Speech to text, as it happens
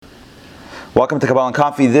Welcome to Kabbalah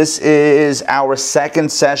Coffee. This is our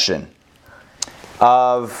second session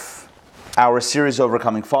of our series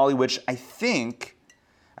Overcoming Folly, which I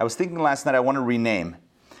was thinking last night I want to rename.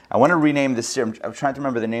 I want to rename this series. I'm trying to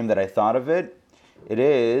remember the name that I thought of it. It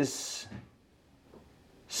is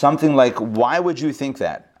something like, why would you think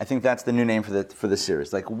that? I think that's the new name for the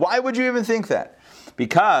series. Like, why would you even think that?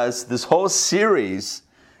 Because this whole series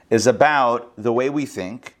is about the way we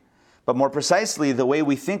think, but more precisely, the way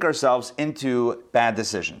we think ourselves into bad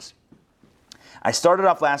decisions. I started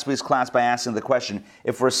off last week's class by asking the question,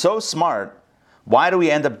 if we're so smart, why do we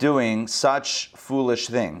end up doing such foolish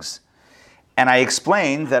things? And I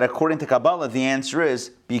explained that according to Kabbalah, the answer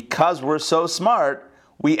is because we're so smart,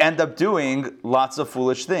 we end up doing lots of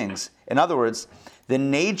foolish things. In other words, the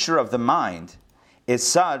nature of the mind is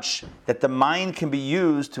such that the mind can be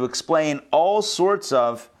used to explain all sorts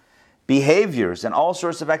of behaviors and all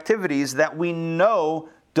sorts of activities that we know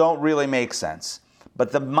don't really make sense.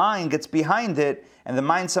 But the mind gets behind it, and the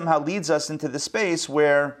mind somehow leads us into the space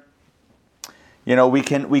where, we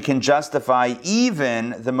can justify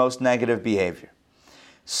even the most negative behavior.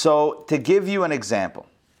 So to give you an example,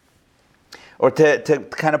 or to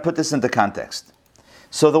kind of put this into context.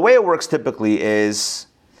 So the way it works typically is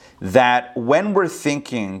that when we're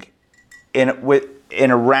thinking in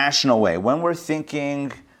a rational way, when we're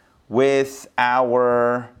thinking with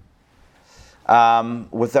our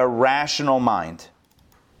rational mind,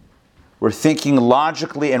 we're thinking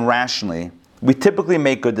logically and rationally, we typically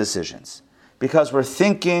make good decisions because we're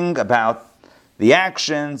thinking about the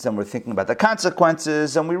actions and we're thinking about the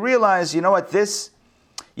consequences, and we realize, it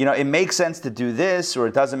makes sense to do this or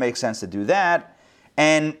it doesn't make sense to do that,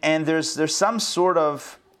 and there's some sort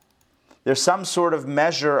of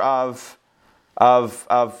measure of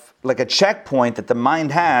like a checkpoint that the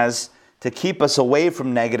mind has to keep us away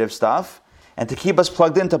from negative stuff and to keep us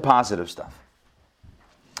plugged into positive stuff.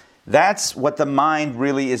 That's what the mind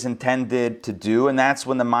really is intended to do, and that's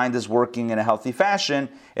when the mind is working in a healthy fashion.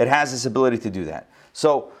 It has this ability to do that.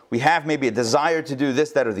 So we have maybe a desire to do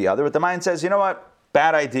this, that, or the other, but the mind says, you know what,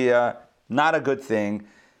 bad idea, not a good thing,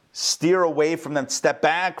 steer away from them, step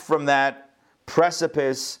back from that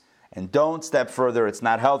precipice, and don't step further. It's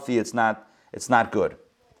not healthy, it's not good.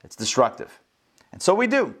 It's destructive. And so we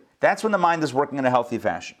do. That's when the mind is working in a healthy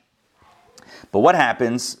fashion. But what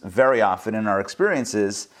happens very often in our experience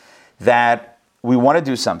is that we want to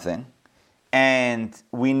do something, and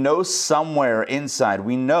we know somewhere inside,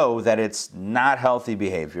 we know that it's not healthy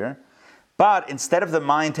behavior, but instead of the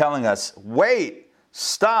mind telling us, wait,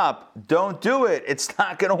 stop, don't do it, it's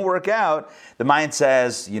not going to work out, the mind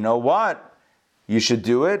says, you know what? You should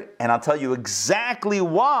do it, and I'll tell you exactly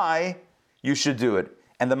why you should do it.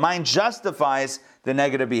 And the mind justifies the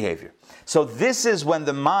negative behavior. So this is when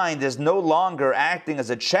the mind is no longer acting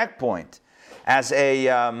as a checkpoint, as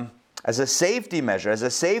a safety measure, as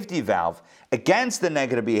a safety valve against the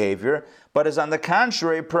negative behavior, but is on the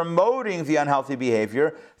contrary promoting the unhealthy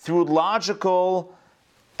behavior through logical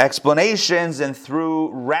explanations and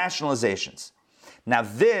through rationalizations. Now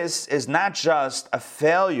this is not just a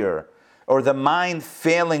failure or the mind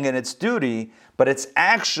failing in its duty, but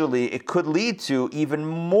it could lead to even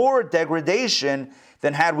more degradation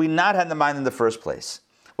than had we not had the mind in the first place.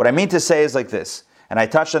 What I mean to say is like this, and I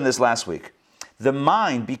touched on this last week. The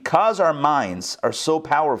mind, because our minds are so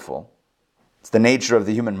powerful, it's the nature of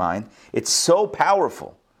the human mind, it's so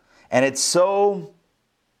powerful and it's so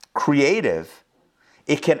creative,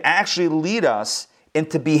 it can actually lead us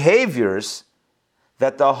into behaviors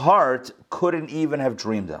that the heart couldn't even have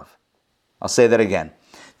dreamed of. I'll say that again.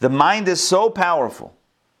 The mind is so powerful.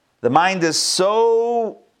 The mind is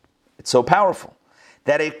so powerful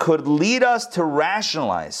that it could lead us to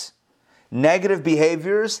rationalize negative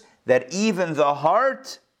behaviors that even the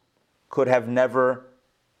heart could have never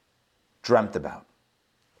dreamt about.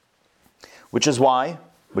 Which is why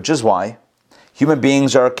human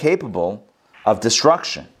beings are capable of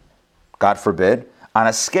destruction, God forbid, on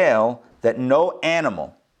a scale that no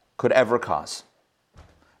animal could ever cause.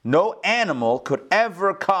 No animal could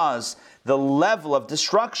ever cause the level of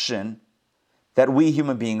destruction that we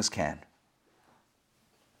human beings can.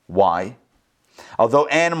 Why? Although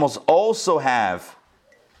animals also have,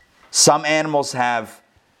 some animals have,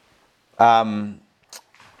 it's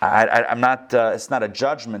not a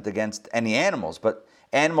judgment against any animals, but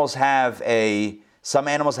some animals have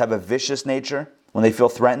a vicious nature when they feel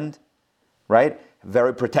threatened, right?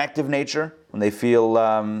 Very protective nature when they feel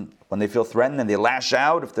threatened, and they lash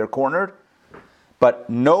out if they're cornered. But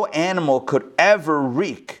no animal could ever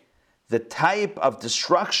wreak the type of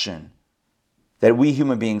destruction that we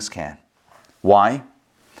human beings can. Why?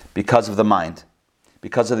 Because of the mind.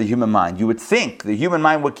 because of the human mind. You would think the human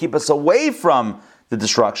mind would keep us away from the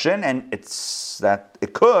destruction, and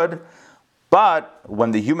it could, but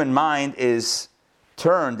when the human mind is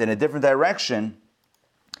turned in a different direction,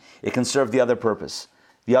 it can serve the other purpose.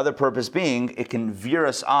 The other purpose being, it can veer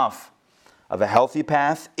us off of a healthy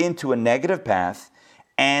path into a negative path,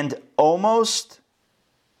 and almost,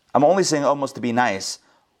 I'm only saying almost to be nice,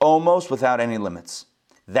 almost without any limits.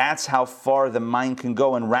 That's how far the mind can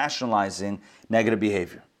go in rationalizing negative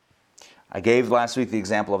behavior. I gave last week the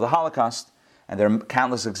example of the Holocaust, and there are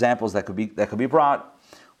countless examples that could be brought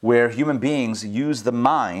where human beings use the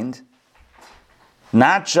mind,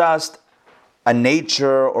 not just a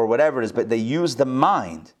nature or whatever it is, but they use the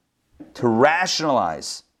mind to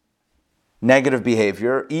rationalize negative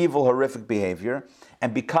behavior, evil, horrific behavior,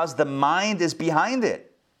 and because the mind is behind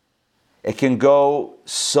it, it can go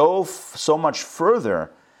so much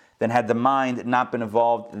further than had the mind not been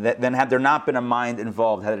involved, than had there not been a mind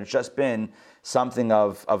involved, had it just been something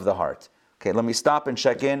of the heart. Okay, let me stop and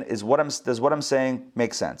check in. Does what I'm saying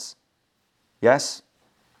make sense? Yes?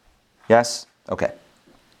 Yes? Okay.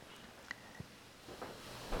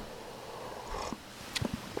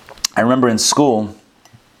 I remember in school,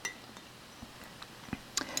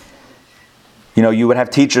 you would have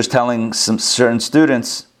teachers telling some certain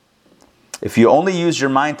students, if you only use your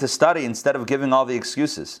mind to study instead of giving all the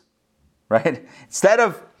excuses, right? Instead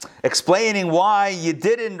of explaining why you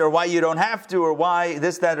didn't or why you don't have to or why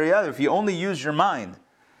this, that, or the other, if you only use your mind,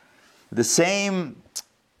 the same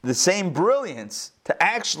brilliance to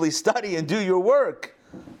actually study and do your work,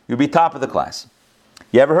 you'll be top of the class.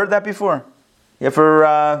 You ever heard that before? You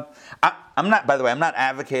ever... I'm not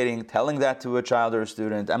advocating telling that to a child or a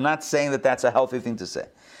student. I'm not saying that that's a healthy thing to say.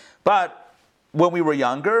 But when we were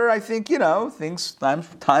younger, I think,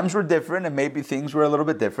 times were different, and maybe things were a little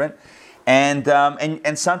bit different.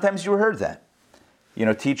 And sometimes you heard that.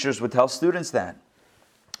 Teachers would tell students that.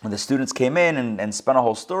 When the students came in and spun a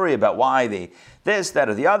whole story about why they this, that,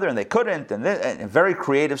 or the other, and they couldn't, and very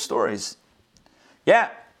creative stories. Yeah,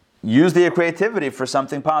 use the creativity for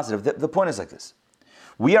something positive. The point is like this.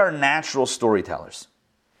 We are natural storytellers.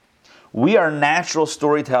 We are natural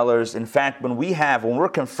storytellers. In fact, when we're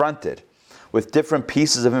confronted with different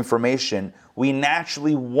pieces of information, we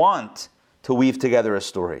naturally want to weave together a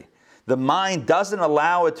story. The mind doesn't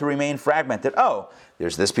allow it to remain fragmented. Oh,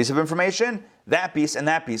 there's this piece of information, that piece, and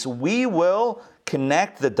that piece. We will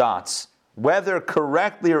connect the dots. Whether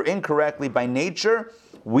correctly or incorrectly by nature,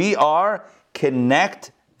 we are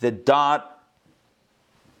connect the dot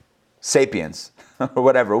sapiens, or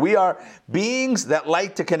whatever. We are beings that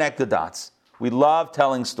like to connect the dots. We love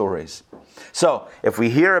telling stories. So, if we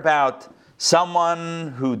hear about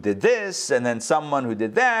someone who did this, and then someone who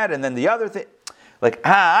did that, and then the other thing,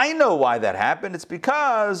 I know why that happened. It's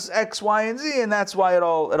because X, Y, and Z, and that's why it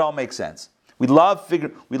all makes sense. We love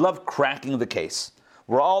cracking the case.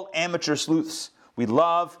 We're all amateur sleuths. We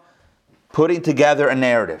love putting together a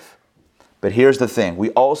narrative. But here's the thing. We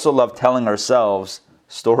also love telling ourselves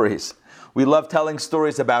stories. We love telling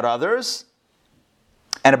stories about others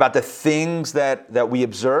and about the things that we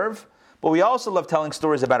observe, but we also love telling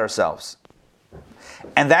stories about ourselves.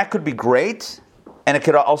 And that could be great, and it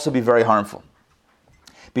could also be very harmful.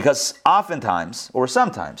 Because oftentimes, or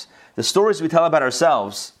sometimes, the stories we tell about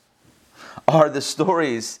ourselves are the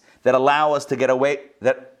stories that allow us to get away,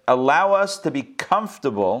 that allow us to be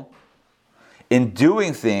comfortable in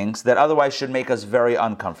doing things that otherwise should make us very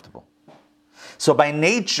uncomfortable. So by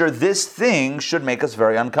nature, this thing should make us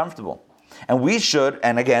very uncomfortable. And we should,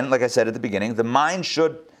 and again, like I said at the beginning, the mind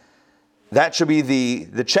should, that should be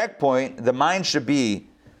the checkpoint. The mind should be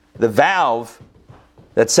the valve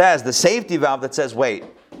that says, the safety valve that says, wait.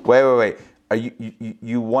 Are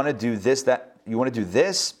you want to do this, that, you want to do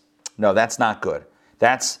this? No, that's not good.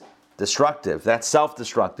 That's destructive. That's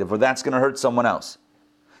self-destructive, or that's going to hurt someone else.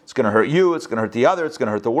 It's going to hurt you. It's going to hurt the other. It's going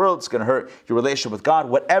to hurt the world. It's going to hurt your relationship with God.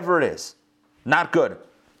 Whatever it is. Not good.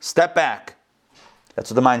 Step back. That's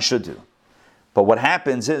what the mind should do. But what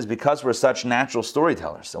happens is, because we're such natural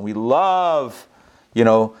storytellers and we love,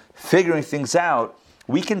 figuring things out,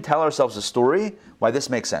 we can tell ourselves a story why this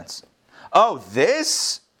makes sense. Oh,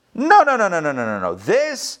 this? No.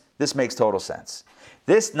 This makes total sense.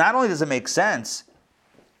 This, not only does it make sense,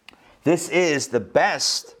 this is the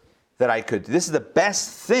best that I could do. This is the best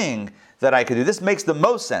thing that I could do. This makes the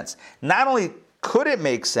most sense. Not only could it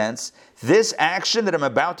make sense, this action that I'm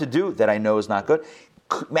about to do, that I know is not good,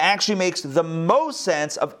 actually makes the most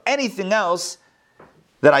sense of anything else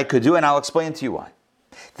that I could do, and I'll explain to you why.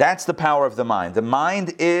 That's the power of the mind. The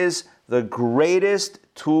mind is the greatest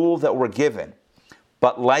tool that we're given.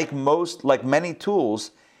 But like many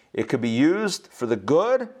tools, It could be used for the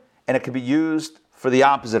good, and it could be used for the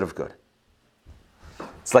opposite of good.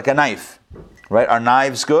 It's like a knife, right? Are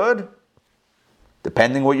knives good?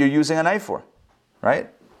 Depending what you're using a knife for, right?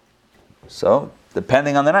 So,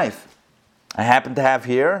 depending on the knife. I happen to have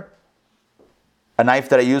here a knife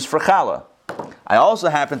that I use for challah. I also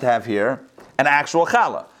happen to have here an actual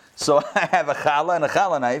challah. So I have a challah and a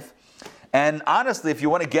challah knife. And honestly, if you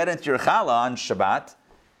want to get into your challah on Shabbat,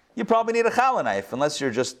 you probably need a challah knife, unless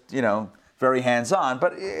you're just, very hands-on.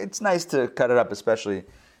 But it's nice to cut it up, especially,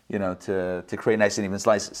 to create nice and even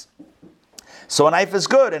slices. So a knife is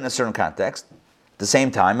good in a certain context. At the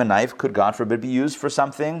same time, a knife could, God forbid, be used for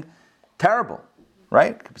something terrible,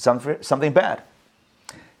 right? Something bad.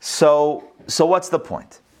 So what's the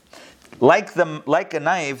point? Like a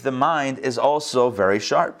knife, the mind is also very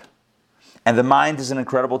sharp. And the mind is an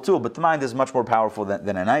incredible tool, but the mind is much more powerful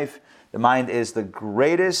than a knife. The mind is the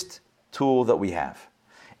greatest tool that we have.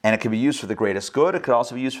 And it can be used for the greatest good. It could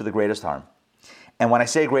also be used for the greatest harm. And when I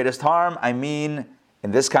say greatest harm, I mean,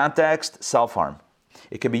 in this context, self-harm.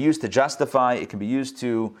 It can be used to justify, it can be used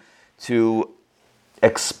to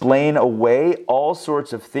explain away all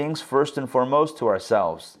sorts of things, first and foremost to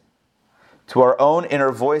ourselves. To our own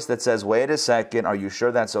inner voice that says, wait a second, are you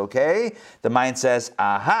sure that's okay? The mind says,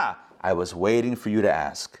 aha, I was waiting for you to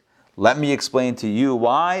ask. Let me explain to you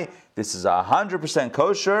why this is 100%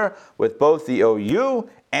 kosher with both the OU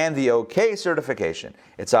and the OK certification.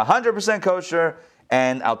 It's 100% kosher,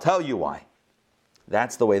 and I'll tell you why.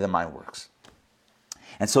 That's the way the mind works.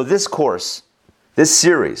 And so this course, this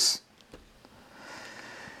series,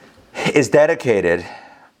 is dedicated,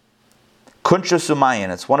 Kuntra Sumayin.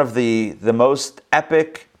 It's one of the most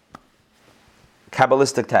epic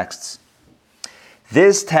Kabbalistic texts.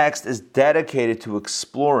 This text is dedicated to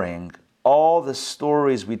exploring all the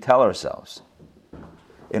stories we tell ourselves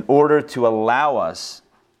in order to allow us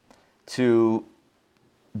to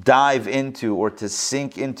dive into or to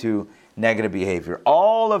sink into negative behavior.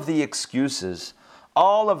 All of the excuses,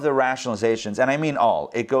 all of the rationalizations, and I mean all,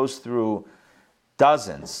 it goes through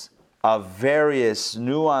dozens of various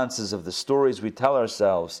nuances of the stories we tell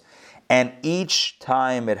ourselves, and each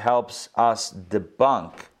time it helps us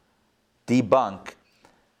debunk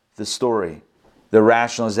the story, the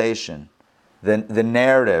rationalization, the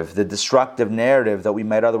narrative, the destructive narrative that we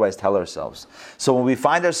might otherwise tell ourselves. So when we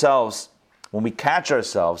catch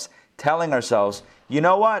ourselves telling ourselves, you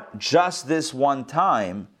know what, just this one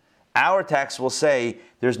time, our text will say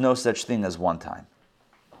there's no such thing as one time.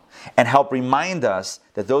 And help remind us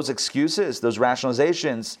that those excuses, those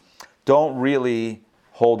rationalizations, don't really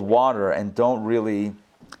hold water and don't really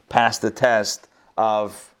pass the test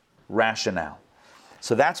of rationale.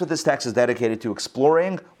 So that's what this text is dedicated to,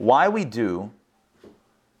 exploring why we do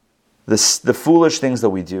the foolish things that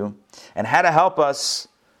we do and how to help us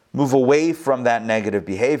move away from that negative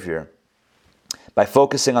behavior by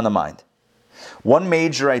focusing on the mind. One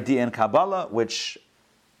major idea in Kabbalah, which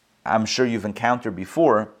I'm sure you've encountered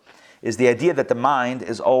before, is the idea that the mind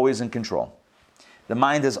is always in control. The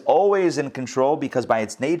mind is always in control because by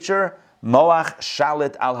its nature, moach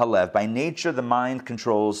shalit al halev. By nature, the mind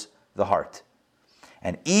controls the heart.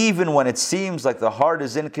 And even when it seems like the heart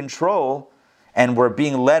is in control and we're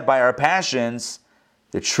being led by our passions,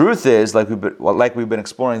 the truth is, like we've been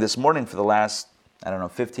exploring this morning for the last,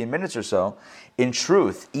 15 minutes or so, in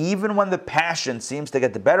truth, even when the passion seems to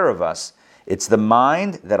get the better of us, it's the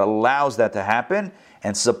mind that allows that to happen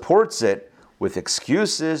and supports it with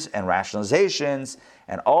excuses and rationalizations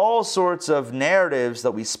and all sorts of narratives that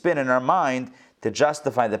we spin in our mind to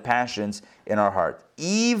justify the passions in our heart.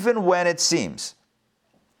 Even when it seems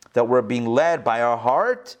that we're being led by our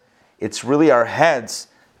heart, it's really our heads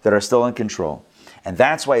that are still in control. And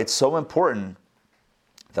that's why it's so important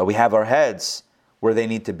that we have our heads where they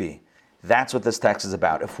need to be. That's what this text is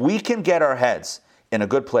about. If we can get our heads in a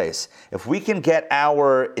good place, if we can get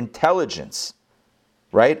our intelligence,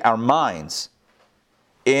 right, our minds,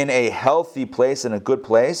 in a healthy place, in a good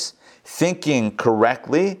place, thinking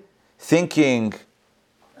correctly, thinking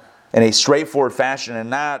in a straightforward fashion and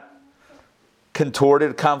not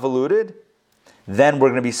contorted, convoluted, then we're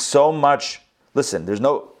going to be so much, listen, there's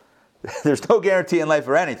no guarantee in life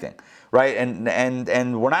for anything, right?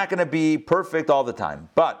 And we're not going to be perfect all the time,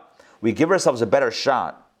 but we give ourselves a better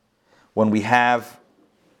shot when we're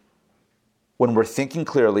thinking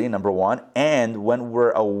clearly, number one, and when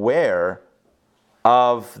we're aware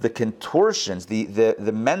of the contortions,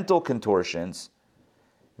 the mental contortions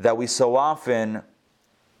that we so often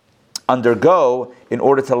undergo in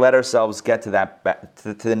order to let ourselves get to that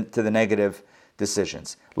to the negative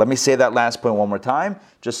decisions. Let me say that last point one more time,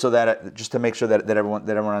 just to make sure that everyone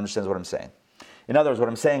understands what I'm saying. In other words, what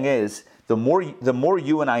I'm saying is, the more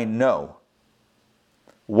you and I know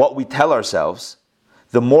what we tell ourselves,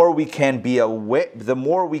 the more we can be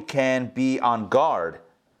on guard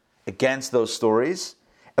against those stories.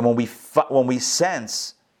 And when we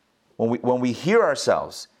hear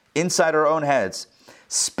ourselves inside our own heads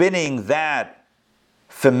spinning that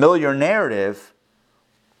familiar narrative,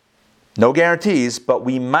 no guarantees, but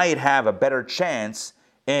we might have a better chance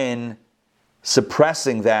in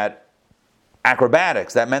suppressing that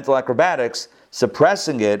mental acrobatics,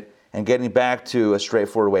 suppressing it and getting back to a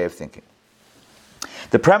straightforward way of thinking.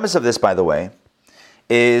 The premise of this, by the way,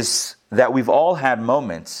 is that we've all had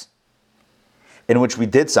moments in which we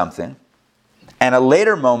did something, and a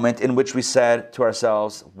later moment in which we said to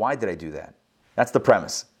ourselves, why did I do that? That's the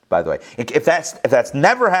premise, by the way. If that's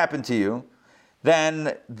never happened to you,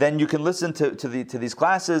 then you can listen to these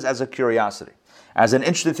classes as a curiosity, as an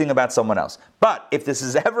interesting thing about someone else. But if this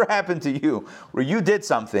has ever happened to you, where you did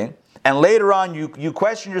something, and later on you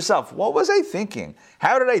question yourself, what was I thinking?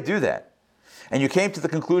 How did I do that? And you came to the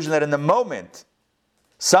conclusion that in the moment,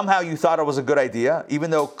 somehow you thought it was a good idea, even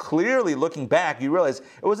though clearly looking back, you realize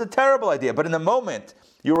it was a terrible idea. But in the moment,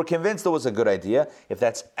 you were convinced it was a good idea. If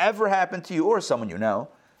that's ever happened to you or someone you know,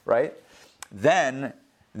 right, then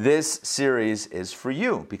this series is for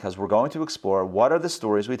you, because we're going to explore what are the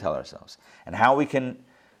stories we tell ourselves and how we can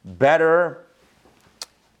better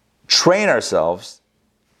train ourselves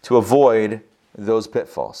to avoid those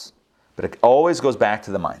pitfalls. But it always goes back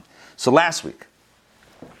to the mind. So last week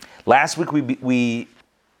we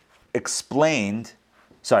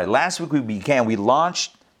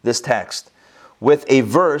launched this text with a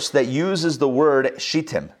verse that uses the word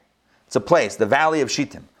Shittim. It's a place, the valley of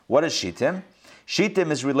Shittim. What is Shittim?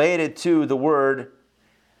 Shittim is related to the word.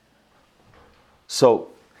 So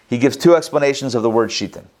he gives two explanations of the word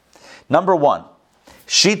Shittim. Number one,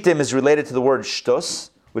 Shittim is related to the word Shtus,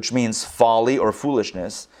 which means folly or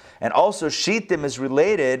foolishness. And also Shittim is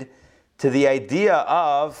related to the idea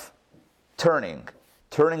of turning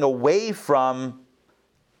away from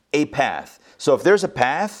a path. So if there's a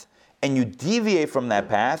path and you deviate from that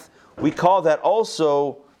path, we call that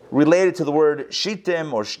also related to the word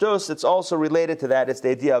shittim or shtus. It's also related to that. It's the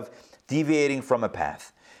idea of deviating from a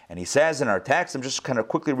path. And he says in our text, I'm just kind of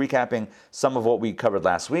quickly recapping some of what we covered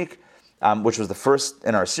last week, which was the first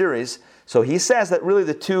in our series. So he says that really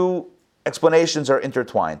the two explanations are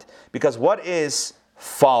intertwined. Because what is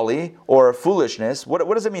folly or foolishness? What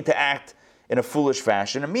does it mean to act in a foolish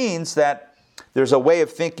fashion? It means that there's a way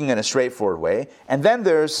of thinking in a straightforward way, and then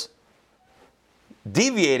there's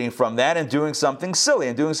deviating from that and doing something silly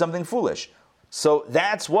and doing something foolish. So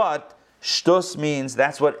that's what shtus means.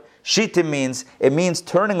 That's what shittim means. It means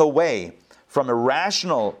turning away from a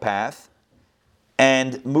rational path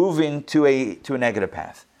and moving to a negative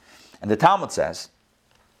path. And the Talmud says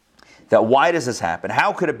that why does this happen?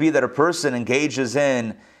 How could it be that a person engages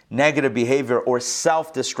in negative behavior or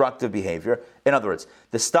self-destructive behavior? In other words,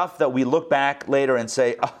 the stuff that we look back later and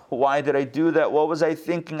say, oh, why did I do that? What was I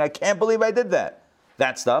thinking? I can't believe I did that.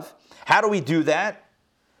 That stuff. How do we do that?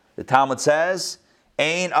 The Talmud says,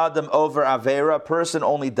 Ein adam over avera, a person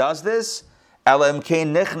only does this, ela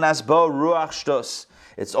imkein nichnas bo ruach shtus.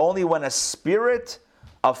 It's only when a spirit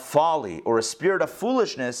of folly or a spirit of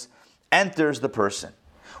foolishness enters the person,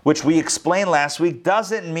 which we explained last week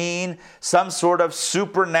doesn't mean some sort of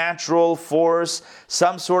supernatural force,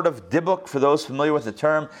 some sort of dibuk, for those familiar with the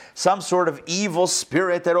term, some sort of evil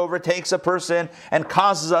spirit that overtakes a person and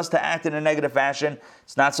causes us to act in a negative fashion.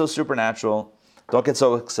 It's not so supernatural. Don't get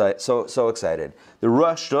so excited. The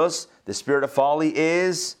ruach shtus, the spirit of folly,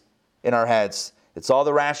 is in our heads. It's all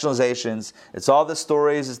the rationalizations. It's all the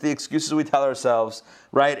stories. It's the excuses we tell ourselves,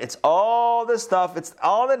 right? It's all the stuff. It's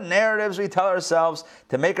all the narratives we tell ourselves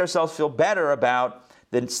to make ourselves feel better about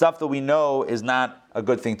the stuff that we know is not a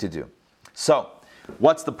good thing to do. So,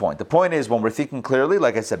 what's the point? The point is when we're thinking clearly,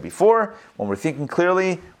 like I said before, when we're thinking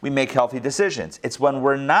clearly, we make healthy decisions. It's when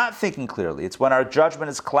we're not thinking clearly. It's when our judgment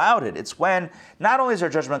is clouded. It's when not only is our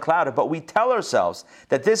judgment clouded, but we tell ourselves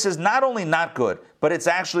that this is not only not good, but it's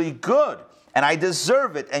actually good. And I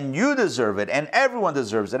deserve it, and you deserve it, and everyone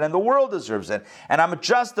deserves it, and the world deserves it, and I'm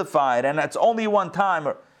justified, and it's only one time,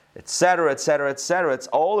 or etc., etc., etc. It's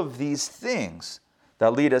all of these things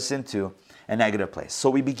that lead us into a negative place. So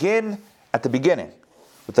we begin at the beginning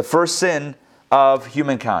with the first sin of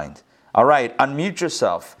humankind. All right, unmute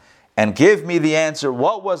yourself and give me the answer.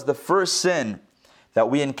 What was the first sin that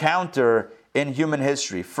we encounter in human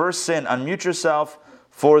history? First sin, unmute yourself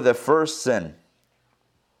for the first sin.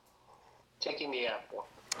 Taking the apple.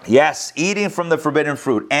 Yes, eating from the forbidden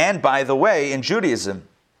fruit. And by the way, in Judaism,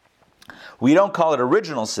 we don't call it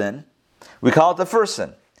original sin. We call it the first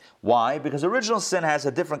sin. Why? Because original sin has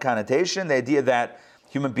a different connotation, the idea that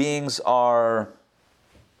human beings are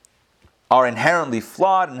inherently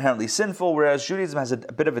flawed, inherently sinful, whereas Judaism has a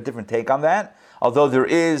bit of a different take on that. Although there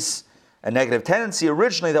is a negative tendency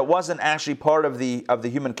originally that wasn't actually part of the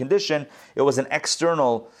human condition, it was an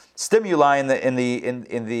external stimuli in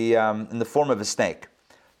the form of a snake.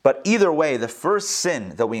 But either way, the first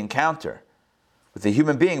sin that we encounter with the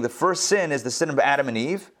human being, the first sin is the sin of Adam and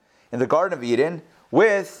Eve in the Garden of Eden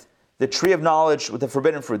with the tree of knowledge, with the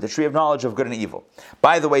forbidden fruit, the tree of knowledge of good and evil.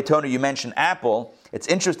 By the way, Tony, you mentioned apple. It's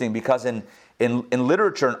interesting because in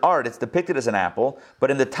literature and art, it's depicted as an apple, but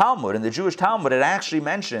in the Talmud, in the Jewish Talmud, it actually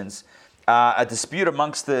mentions a dispute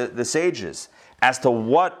amongst the sages as to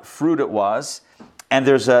what fruit it was, and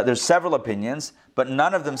there's several opinions, but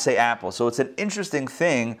none of them say apple. So it's an interesting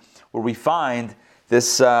thing where we find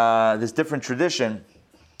this different tradition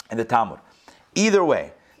in the Talmud. Either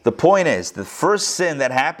way, the point is, the first sin that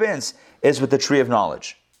happens is with the tree of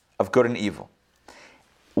knowledge of good and evil.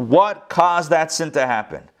 What caused that sin to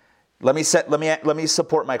happen? Let me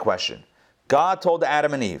support my question. God told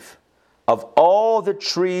Adam and Eve, of all the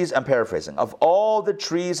trees, I'm paraphrasing, of all the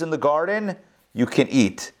trees in the garden, you can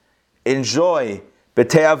eat. Enjoy.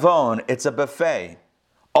 B'te'avon, it's a buffet.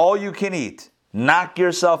 All you can eat. Knock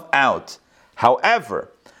yourself out.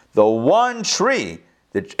 However, the one tree,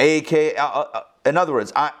 in other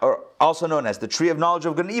words, also known as the tree of knowledge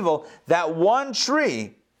of good and evil, that one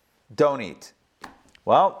tree, don't eat.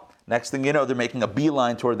 Well, next thing you know, they're making a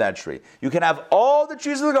beeline toward that tree. You can have all the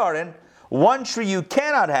trees of the garden, one tree you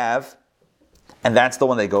cannot have, and that's the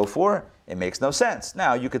one they go for. It makes no sense.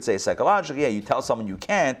 Now, you could say psychologically, yeah, you tell someone you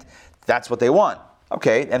can't, that's what they want.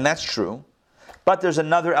 Okay, and that's true. But there's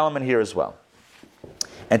another element here as well.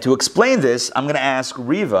 And to explain this, I'm going to ask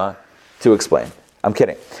Riva to explain. I'm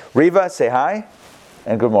kidding. Riva, say hi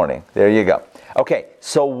and good morning. There you go. Okay,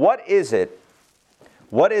 so what is it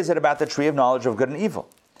about the tree of knowledge of good and evil?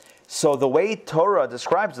 So the way Torah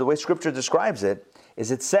describes it, the way Scripture describes it, is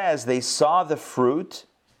it says they saw the fruit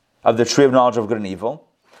of the tree of knowledge of good and evil.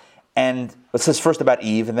 And it says first about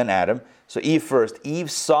Eve and then Adam. So Eve first. Eve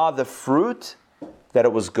saw the fruit, that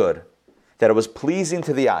it was good, that it was pleasing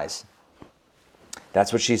to the eyes.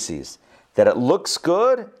 That's what she sees. That it looks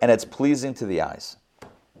good and it's pleasing to the eyes.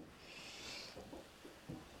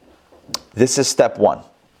 This is step one.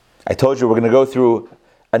 I told you we're going to go through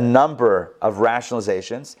a number of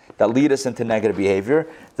rationalizations that lead us into negative behavior.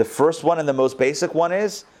 The first one and the most basic one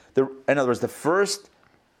is, in other words, the first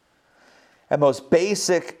and most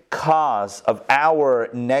basic cause of our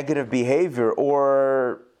negative behavior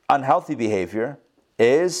or unhealthy behavior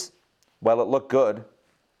is, well, it looked good,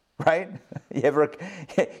 right? You ever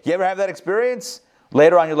have that experience?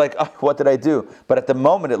 Later on, you're like, oh, what did I do? But at the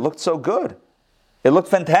moment, it looked so good. It looked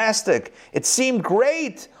fantastic. It seemed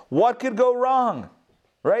great. What could go wrong?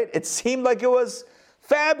 Right? It seemed like it was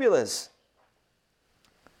fabulous.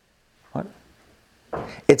 What?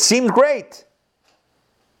 It seemed great.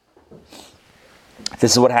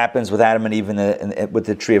 This is what happens with Adam and Eve with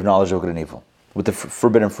the tree of knowledge of good and evil, with the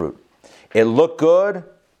forbidden fruit. It looked good.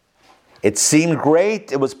 It seemed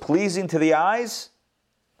great. It was pleasing to the eyes.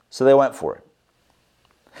 So they went for it.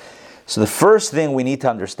 So the first thing we need to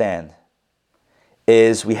understand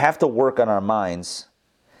is we have to work on our minds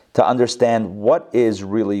to understand what is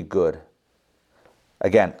really good.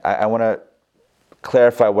 Again, I want to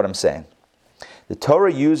clarify what I'm saying. The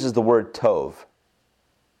Torah uses the word tov.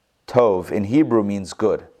 Tov in Hebrew means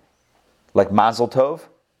good. Like mazel tov,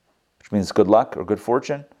 which means good luck or good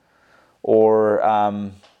fortune. Or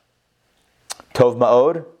tov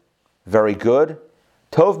ma'od, very good.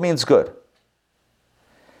 Tov means good.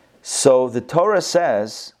 So the Torah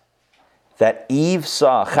says that Eve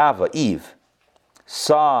saw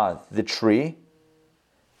the tree,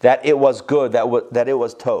 that it was good, that it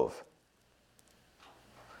was tov.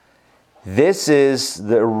 This is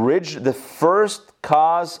the first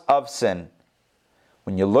cause of sin.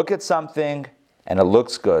 When you look at something and it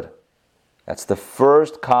looks good, that's the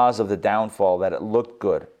first cause of the downfall, that it looked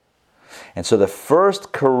good. And so the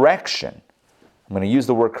first correction, I'm going to use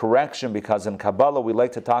the word correction because in Kabbalah we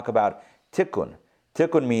like to talk about tikkun.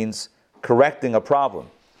 Tikkun means correcting a problem.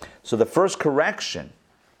 So the first correction,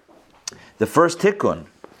 the first tikkun,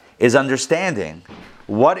 is understanding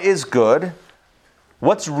what is good,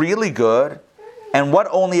 what's really good, and what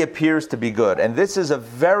only appears to be good. And this is a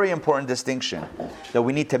very important distinction that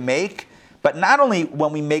we need to make, but not only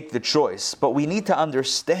when we make the choice, but we need to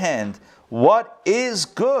understand what is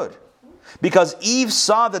good. Because Eve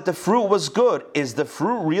saw that the fruit was good. Is the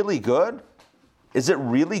fruit really good? Is it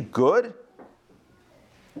really good?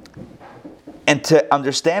 And to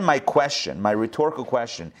understand my question, my rhetorical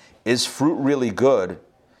question, is fruit really good?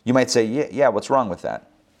 You might say, yeah, what's wrong with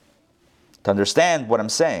that? To understand what I'm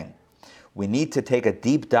saying, we need to take a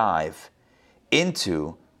deep dive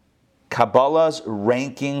into Kabbalah's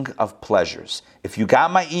ranking of pleasures. If you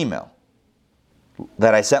got my email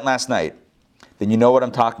that I sent last night, then you know what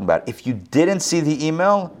I'm talking about. If you didn't see the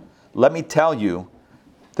email, let me tell you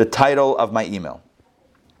the title of my email.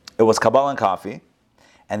 It was Kabbalah Coffee,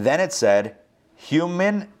 and then it said,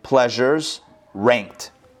 Human Pleasures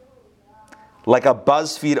Ranked. Like a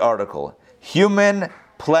BuzzFeed article. Human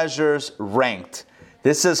Pleasures Ranked.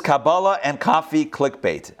 This is Kabbalah and Coffee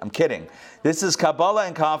clickbait. I'm kidding. This is Kabbalah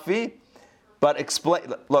and Coffee, but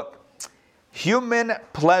explain. Look, human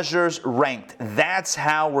pleasures ranked. That's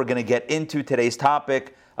how we're going to get into today's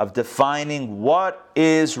topic of defining what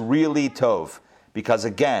is really Tov. Because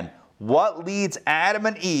again, what leads Adam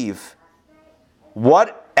and Eve,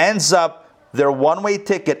 what ends up their one-way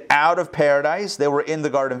ticket out of paradise? They were in the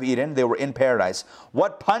Garden of Eden. They were in paradise.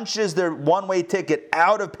 What punches their one-way ticket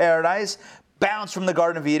out of paradise, bounced from the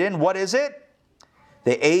Garden of Eden? What is it?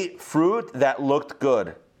 They ate fruit that looked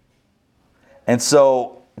good. And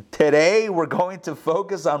so today we're going to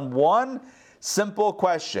focus on one simple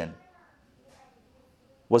question.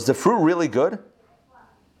 Was the fruit really good?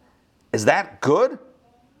 Is that good?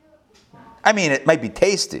 I mean, it might be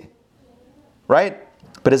tasty, right?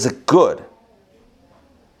 But is it good?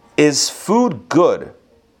 Is food good?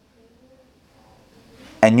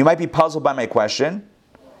 And you might be puzzled by my question,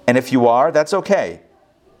 and if you are, that's okay.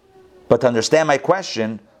 But to understand my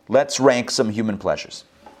question, let's rank some human pleasures.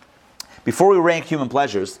 Before we rank human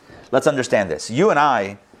pleasures, let's understand this. You and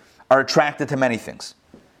I are attracted to many things.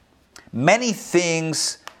 Many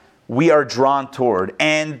things we are drawn toward,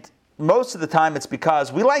 and most of the time it's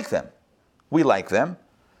because we like them. We like them,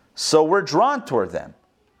 so we're drawn toward them.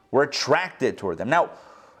 We're attracted toward them. Now,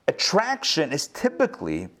 attraction is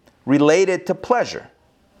typically related to pleasure,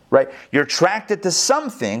 right? You're attracted to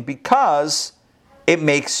something because it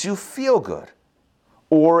makes you feel good,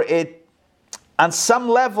 or it, on some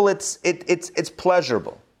level, it's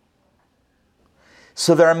pleasurable.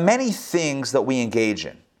 So there are many things that we engage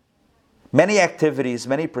in, many activities,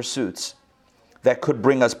 many pursuits that could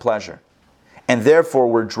bring us pleasure, and therefore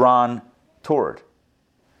we're drawn toward.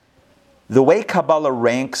 The way Kabbalah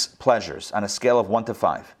ranks pleasures on a scale of 1 to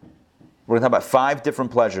 5, we're going to talk about 5 different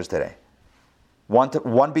pleasures today.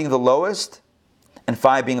 1 being the lowest and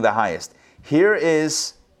 5 being the highest. Here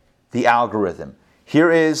is the algorithm. Here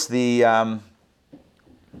is the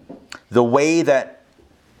way that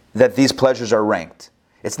these pleasures are ranked.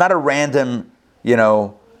 It's not a random,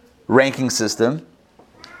 ranking system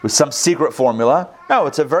with some secret formula. No,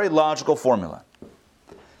 it's a very logical formula.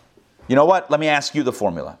 You know what? Let me ask you the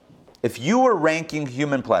formula. If you were ranking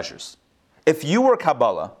human pleasures, if you were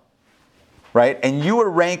Kabbalah, right, and you were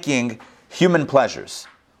ranking human pleasures,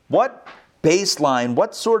 what baseline,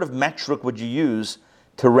 what sort of metric would you use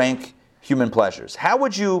to rank human pleasures? How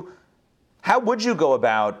would you go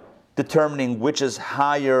about determining which is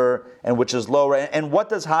higher and which is lower, and what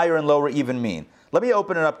does higher and lower even mean? Let me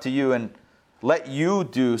open it up to you and let you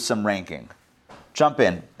do some ranking. Jump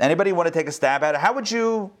in. Anybody want to take a stab at it? How would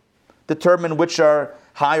you determine which are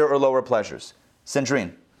higher or lower pleasures?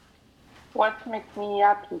 Sandrine. What makes me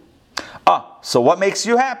happy? So what makes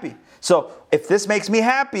you happy? So if this makes me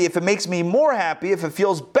happy, if it makes me more happy, if it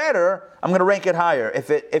feels better, I'm going to rank it higher. If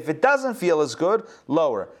it doesn't feel as good,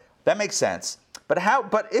 lower. That makes sense. But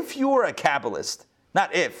if you were a Kabbalist,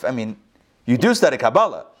 not if, I mean, you do study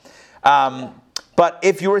Kabbalah. But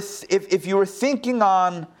if you were thinking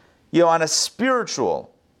on a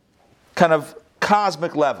spiritual kind of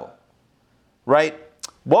cosmic level, right?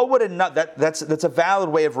 What would that's a valid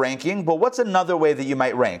way of ranking, but what's another way that you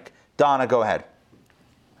might rank? Donna, go ahead.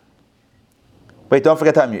 Wait, don't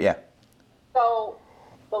forget to unmute, yeah. So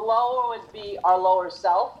the lower would be our lower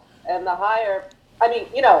self, and the higher,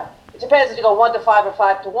 it depends if you go 1 to 5 or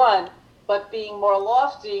 5 to 1, but being more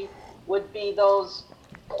lofty would be those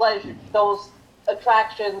pleasure, those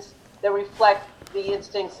attractions that reflect the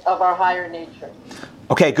instincts of our higher nature.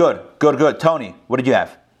 Okay, good. Tony, what did you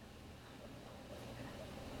have?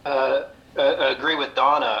 Agree with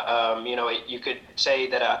Donna. You could say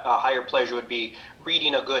that a higher pleasure would be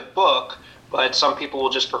reading a good book, but some people will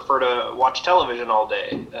just prefer to watch television all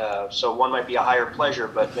day. So one might be a higher pleasure,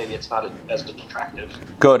 but maybe it's not as attractive.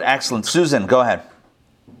 Good, excellent. Susan, go ahead.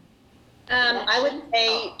 I would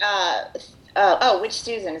say, which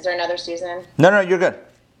Susan? Is there another Susan? No, you're good.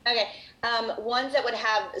 Okay. Ones that would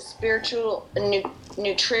have spiritual,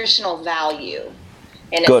 nutritional value.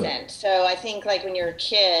 in a Good. sense. So I think like when you're a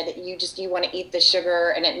kid, you want to eat the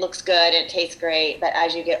sugar and it looks good and it tastes great. But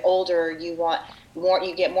as you get older, you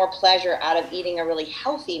get more pleasure out of eating a really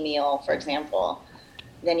healthy meal, for example,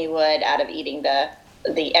 than you would out of eating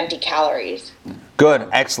the empty calories. Good.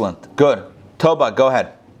 Excellent. Good. Toba, go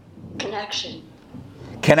ahead. Connection.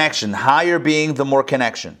 Connection. Higher being the more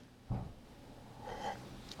connection.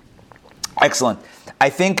 Excellent. I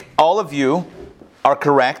think all of you are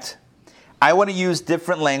correct. I want to use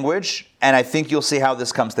different language, and I think you'll see how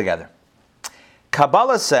this comes together.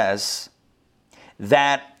 Kabbalah says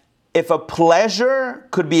that if a pleasure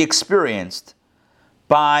could be experienced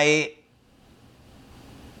by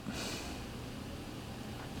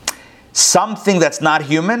something that's not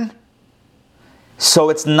human, so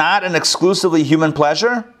it's not an exclusively human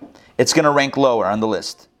pleasure, it's going to rank lower on the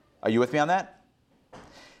list. Are you with me on that?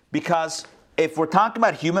 Because if we're talking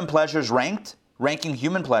about human pleasures ranking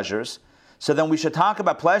human pleasures, so then we should talk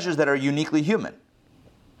about pleasures that are uniquely human.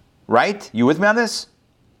 Right? You with me on this?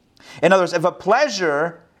 In other words,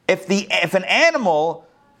 if an animal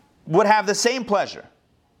would have the same pleasure,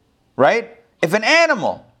 right? If an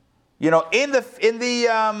animal,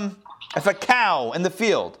 if a cow in the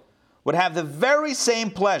field would have the very same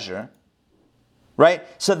pleasure, right?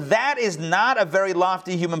 So that is not a very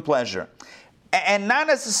lofty human pleasure. And not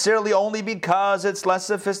necessarily only because it's less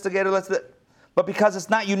sophisticated, but because it's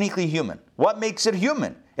not uniquely human. What makes it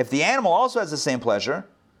human? If the animal also has the same pleasure,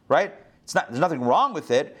 right? There's nothing wrong with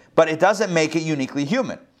it, but it doesn't make it uniquely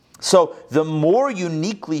human. So the more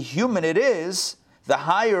uniquely human it is, the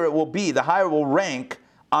higher it will be, the higher it will rank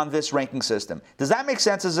on this ranking system. Does that make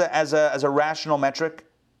sense as a rational metric?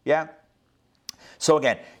 Yeah? So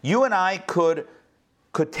again, you and I could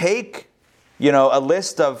take a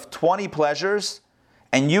list of 20 pleasures,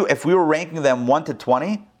 and if we were ranking them 1 to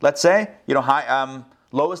 20, let's say,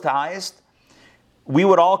 lowest to highest, we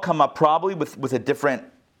would all come up probably with a different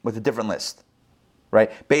list,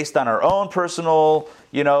 right? Based on our own personal,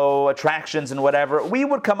 attractions and whatever, we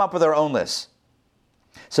would come up with our own list.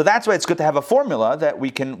 So that's why it's good to have a formula that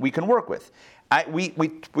we can work with. I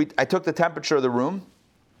took the temperature of the room,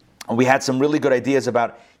 and we had some really good ideas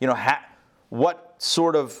about what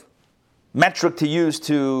sort of metric to use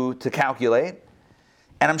to calculate.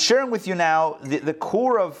 And I'm sharing with you now the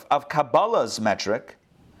core of Kabbalah's metric,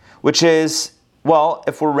 which is, well,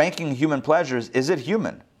 if we're ranking human pleasures, is it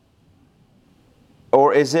human?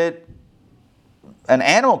 Or is it an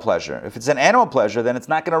animal pleasure? If it's an animal pleasure, then it's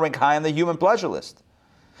not going to rank high on the human pleasure list.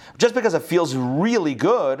 Just because it feels really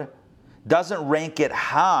good doesn't rank it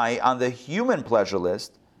high on the human pleasure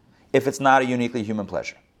list if it's not a uniquely human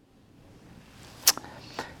pleasure.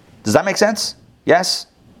 Does that make sense? Yes?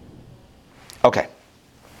 Okay.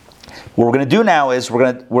 What we're going to do now is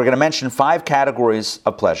we're going to mention 5 categories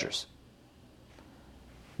of pleasures.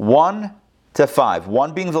 1 to 5.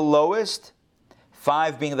 1 being the lowest,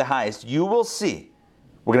 5 being the highest. You will see,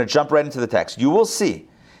 we're going to jump right into the text. You will see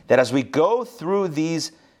that as we go through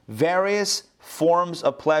these various forms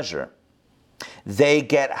of pleasure, they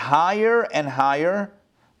get higher and higher,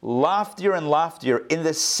 loftier and loftier, in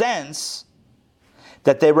the sense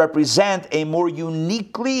that they represent a more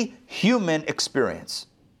uniquely human experience.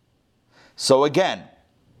 So again,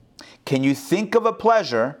 can you think of a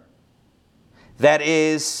pleasure that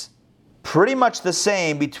is pretty much the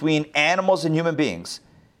same between animals and human beings?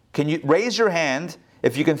 Can you raise your hand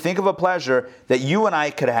if you can think of a pleasure that you and I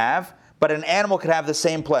could have, but an animal could have the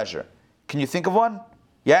same pleasure? Can you think of one?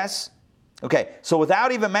 Yes? Okay, so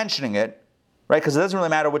without even mentioning it, right, because it doesn't really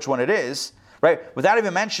matter which one it is, right, without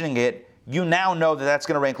even mentioning it, you now know that that's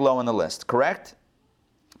going to rank low on the list, correct?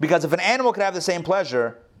 Because if an animal could have the same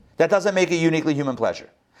pleasure, that doesn't make it uniquely human pleasure.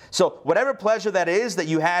 So whatever pleasure that is that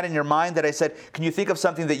you had in your mind that I said, can you think of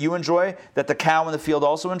something that you enjoy that the cow in the field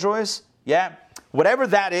also enjoys? Yeah? Whatever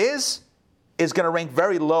that is going to rank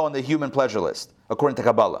very low on the human pleasure list, according to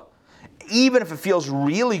Kabbalah. Even if it feels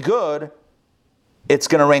really good, it's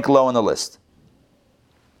going to rank low on the list.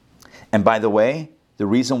 And by the way, the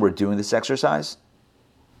reason we're doing this exercise,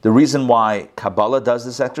 the reason why Kabbalah does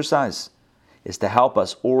this exercise, is to help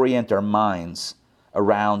us orient our minds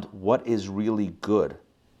around what is really good.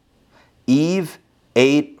 Eve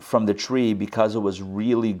ate from the tree because it was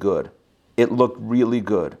really good. It looked really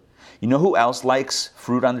good. You know who else likes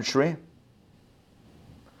fruit on the tree?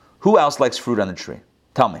 Who else likes fruit on the tree?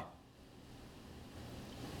 Tell me.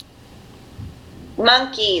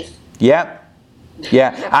 Monkeys. Yeah.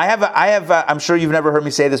 Yeah. I have. I'm sure you've never heard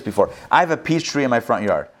me say this before. I have a peach tree in my front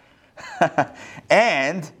yard.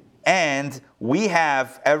 and we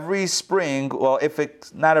have every spring, well, if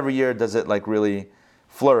it's not every year does it like really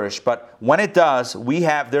flourish, but when it does,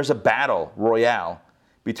 there's a battle royale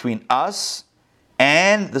between us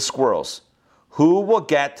and the squirrels. Who will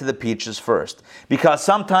get to the peaches first? Because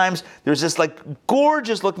sometimes there's this like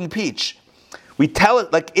gorgeous looking peach. We tell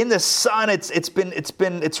it like in the sun,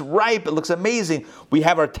 it's ripe, it looks amazing. We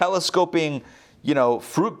have our telescoping,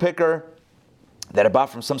 fruit picker that I bought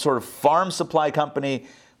from some sort of farm supply company,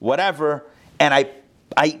 whatever, and I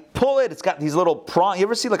pull it. It's got these little prong. You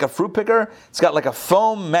ever see like a fruit picker? It's got like a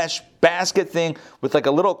foam mesh basket thing with like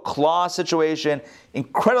a little claw situation.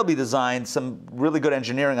 Incredibly designed. Some really good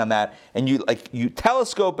engineering on that. And you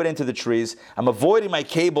telescope it into the trees. I'm avoiding my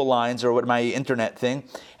cable lines or my internet thing.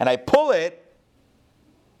 And I pull it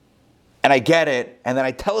and I get it. And then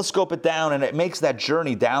I telescope it down and it makes that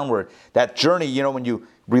journey downward. That journey, when you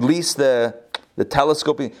release the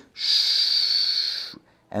telescoping,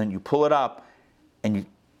 and you pull it up. And you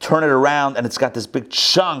turn it around, and it's got this big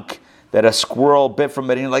chunk that a squirrel bit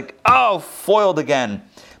from it, and you're like, oh, foiled again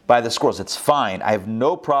by the squirrels. It's fine. I have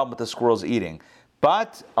no problem with the squirrels eating.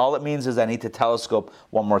 But all it means is I need to telescope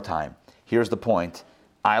one more time. Here's the point.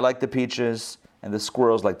 I like the peaches, and the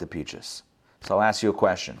squirrels like the peaches. So I'll ask you a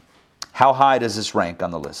question. How high does this rank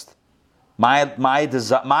on the list? My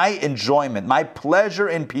enjoyment, my pleasure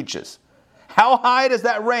in peaches. How high does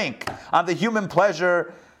that rank on the human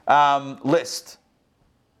pleasure list?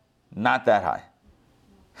 Not that high.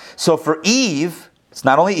 So for Eve, it's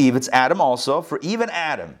not only Eve, it's Adam also. For Eve and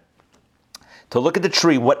Adam, to look at the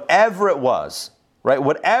tree, whatever it was, right?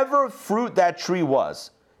 Whatever fruit that tree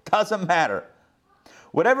was, doesn't matter.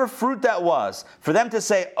 Whatever fruit that was, for them to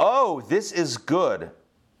say, oh, this is good.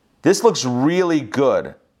 This looks really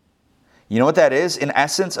good. You know what that is? In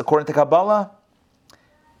essence, according to Kabbalah,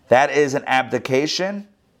 that is an abdication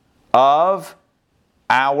of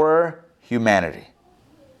our humanity.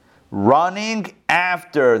 Running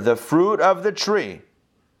after the fruit of the tree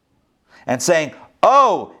and saying,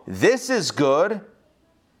 oh, this is good,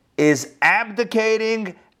 is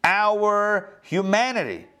abdicating our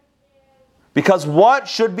humanity. Because what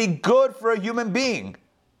should be good for a human being?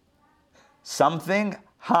 Something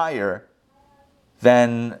higher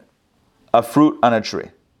than a fruit on a tree.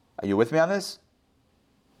 Are you with me on this?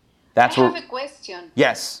 I have a question.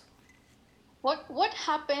 Yes. What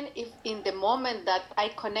happened if in the moment that I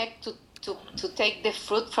connect to take the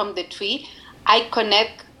fruit from the tree, I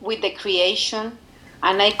connect with the creation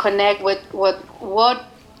and I connect with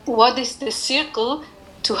what is the circle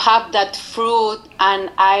to have that fruit,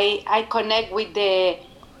 and I connect with the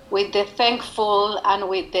thankful and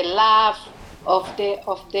with the love of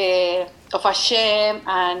Hashem,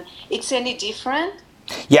 and it's any different?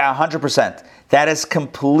 Yeah, 100%. That is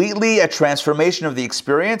completely a transformation of the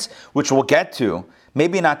experience, which we'll get to.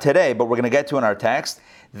 Maybe not today, but we're going to get to in our text.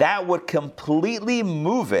 That would completely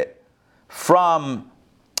move it from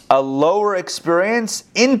a lower experience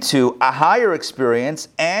into a higher experience,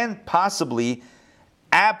 and possibly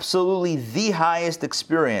absolutely the highest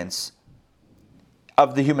experience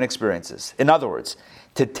of the human experiences. In other words,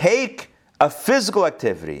 to take a physical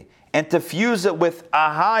activity and to fuse it with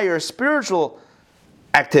a higher spiritual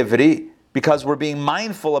activity, because we're being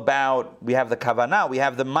mindful about, we have the kavanah, we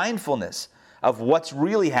have the mindfulness of what's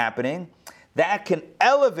really happening, that can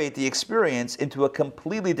elevate the experience into a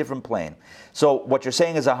completely different plane. So what you're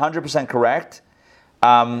saying is 100% correct,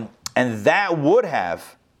 and that would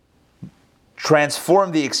have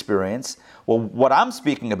transformed the experience. Well, what I'm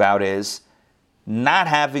speaking about is not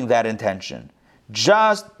having that intention,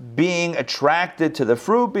 just being attracted to the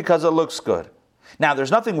fruit because it looks good. Now,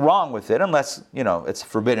 there's nothing wrong with it unless, it's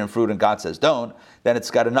forbidden fruit and God says don't. Then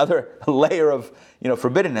it's got another layer of,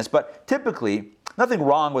 forbiddenness. But typically, nothing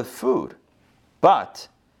wrong with food. But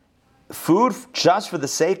food just for the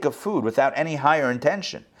sake of food, without any higher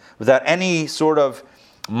intention, without any sort of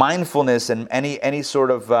mindfulness and any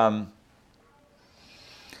sort of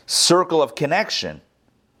circle of connection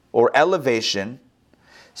or elevation.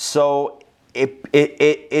 So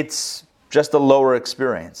it's just a lower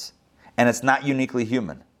experience. And it's not uniquely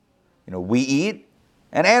human. We eat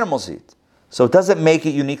and animals eat. So it doesn't make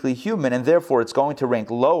it uniquely human, and therefore it's going to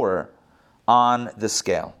rank lower on the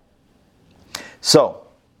scale. So,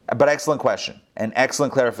 but excellent question and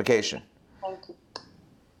excellent clarification. Thank you.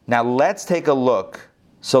 Now let's take a look.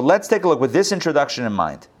 So let's take a look with this introduction in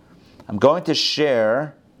mind. I'm going to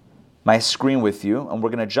share my screen with you, and we're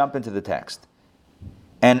going to jump into the text.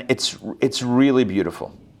 And it's really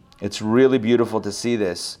beautiful. It's really beautiful to see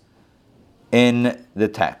this in the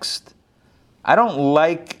text. I don't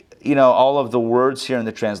like, all of the words here in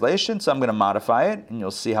the translation, so I'm going to modify it, and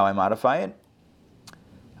you'll see how I modify it.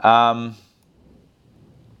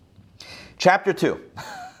 Chapter 2.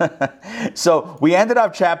 So we ended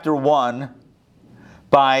up chapter 1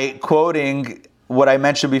 by quoting what I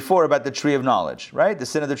mentioned before about the tree of knowledge, right? The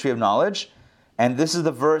sin of the tree of knowledge. And this is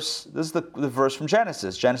the verse, the verse from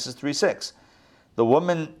Genesis 3:6. The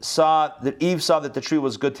woman Eve saw that the tree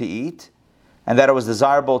was good to eat, and that it was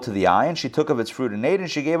desirable to the eye, and she took of its fruit and ate,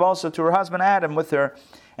 and she gave also to her husband Adam with her,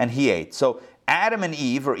 and he ate. So Adam and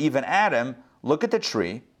Eve, or even Adam, look at the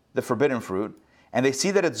tree, the forbidden fruit, and they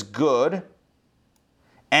see that it's good,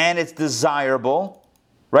 and it's desirable,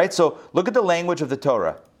 right? So look at the language of the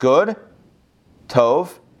Torah. Good,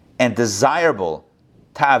 tov, and desirable,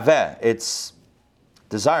 taveh. It's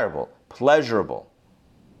desirable, pleasurable,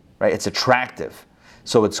 right? It's attractive.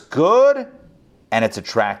 So it's good, and it's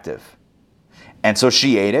attractive. And so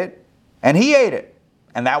she ate it, and he ate it.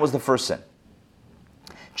 And that was the first sin.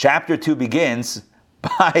 Chapter 2 begins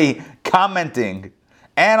by commenting,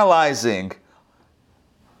 analyzing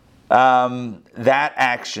that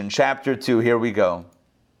action. Chapter 2, here we go.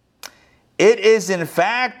 It is in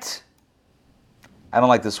fact, I don't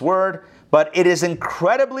like this word, but it is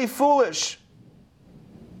incredibly foolish.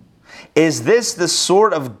 Is this the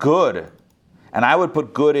sort of good, and I would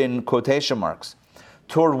put good in quotation marks,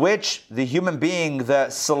 toward which the human being, the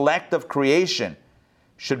select of creation,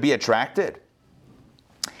 should be attracted?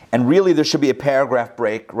 And really there should be a paragraph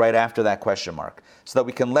break right after that question mark, so that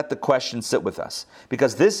we can let the question sit with us.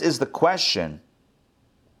 Because this is the question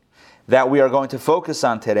that we are going to focus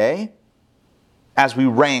on today as we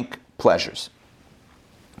rank pleasures.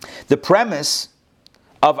 The premise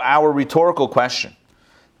of our rhetorical question,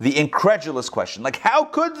 the incredulous question, like how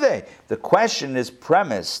could they? The question is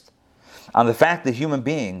premised on the fact that human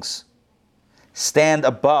beings stand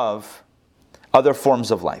above other forms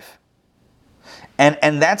of life.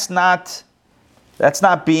 And that's not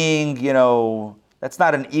being, that's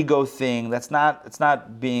not an ego thing, it's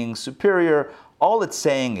not being superior. All it's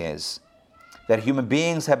saying is that human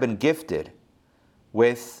beings have been gifted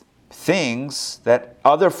with things that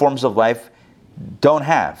other forms of life don't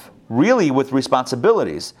have. Really with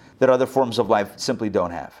responsibilities that other forms of life simply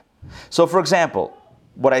don't have. So for example,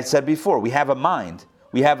 what I said before, we have a mind.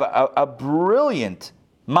 We have a brilliant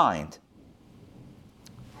mind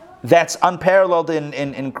that's unparalleled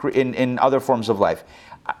in other forms of life.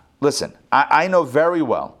 Listen, I know very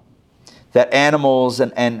well that animals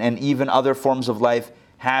and even other forms of life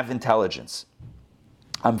have intelligence.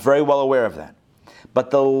 I'm very well aware of that.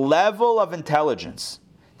 But the level of intelligence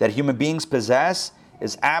that human beings possess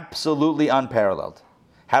is absolutely unparalleled.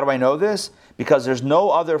 How do I know this? Because there's no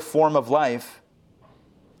other form of life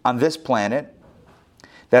on this planet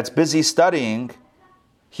that's busy studying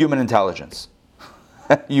human intelligence.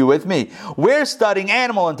 You with me? We're studying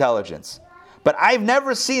animal intelligence. But I've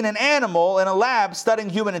never seen an animal in a lab studying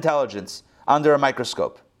human intelligence under a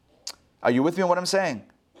microscope. Are you with me on what I'm saying?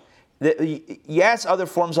 Yes, other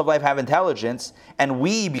forms of life have intelligence, and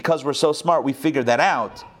we, because we're so smart, we figured that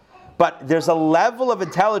out. But there's a level of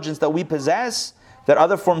intelligence that we possess that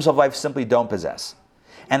other forms of life simply don't possess.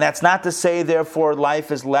 And that's not to say, therefore, life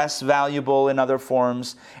is less valuable in other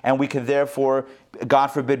forms, and we can therefore, God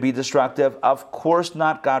forbid, be destructive. Of course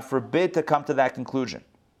not, God forbid, to come to that conclusion.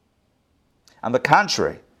 On the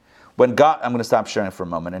contrary, when God, I'm going to stop sharing for a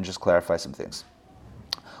moment and just clarify some things.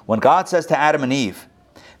 When God says to Adam and Eve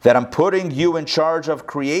that I'm putting you in charge of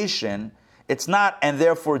creation, it's not, and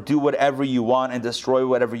therefore do whatever you want and destroy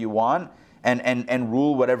whatever you want and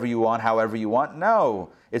rule whatever you want, however you want. No,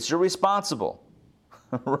 it's you're responsible,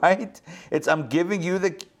 right? It's I'm giving you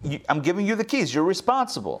the keys. You're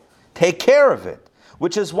responsible. Take care of it.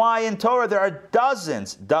 Which is why in Torah there are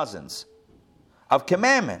dozens of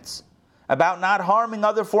commandments about not harming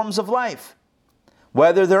other forms of life,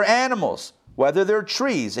 whether they're animals, whether they're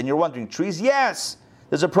trees. And you're wondering, trees? Yes.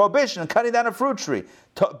 There's a prohibition on cutting down a fruit tree.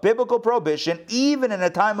 Biblical prohibition, even in a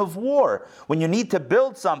time of war, when you need to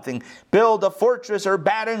build something, build a fortress or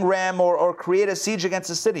battering ram or create a siege against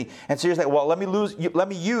a city. And so you're like, well, let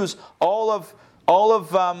me use all of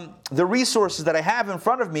the resources that I have in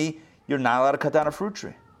front of me. You're not allowed to cut down a fruit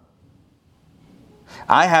tree.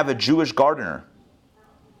 I have a Jewish gardener,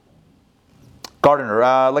 like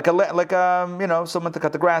someone to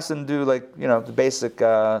cut the grass and do the basic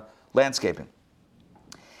landscaping.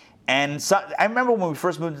 And so, I remember when we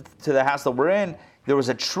first moved to the house that we're in, there was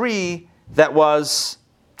a tree that was,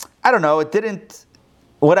 I don't know, it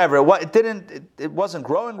wasn't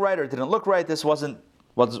growing right, or it didn't look right. This wasn't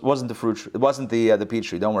the fruit tree. It wasn't the peach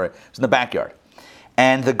tree. Don't worry, it was in the backyard.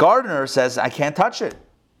 And the gardener says, I can't touch it.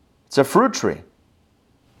 It's a fruit tree.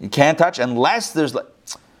 You can't touch unless there's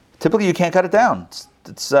typically you can't cut it down.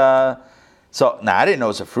 So I didn't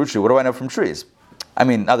know it's a fruit tree. What do I know from trees? I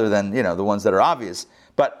mean, other than the ones that are obvious.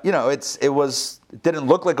 But it didn't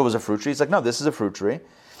look like it was a fruit tree. He's like, no, this is a fruit tree.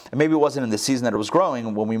 And maybe it wasn't in the season that it was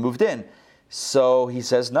growing when we moved in. So he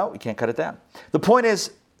says, no, we can't cut it down. The point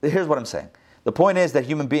is, here's what I'm saying. The point is that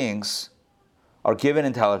human beings are given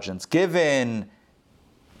intelligence, given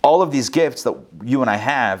all of these gifts that you and I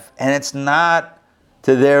have, and it's not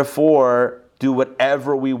to therefore do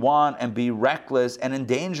whatever we want and be reckless and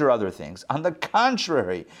endanger other things. On the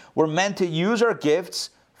contrary, we're meant to use our gifts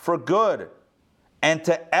for good and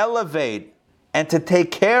to elevate and to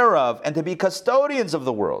take care of and to be custodians of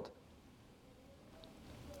the world.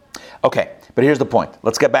 Okay, but here's the point.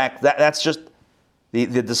 Let's get back. That's just the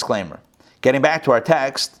disclaimer. Getting back to our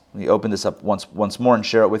text, let me open this up once more and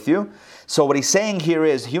share it with you. So what he's saying here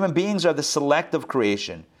is human beings are the select of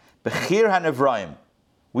creation. Bechir HaNevraim.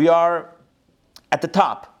 We are at the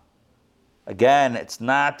top. Again, it's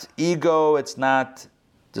not ego, it's not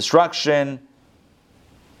destruction,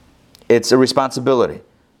 it's a responsibility.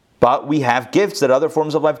 But we have gifts that other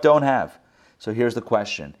forms of life don't have. So here's the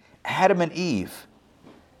question. Adam and Eve,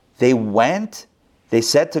 they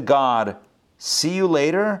said to God, see you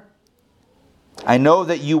later. I know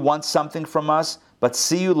that you want something from us, but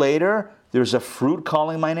see you later. There's a fruit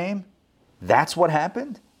calling my name. That's what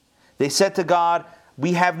happened. They said to God,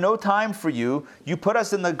 we have no time for you. You put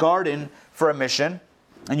us in the garden for a mission,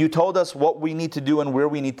 and you told us what we need to do and where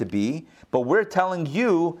we need to be, but we're telling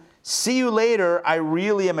you, see you later. I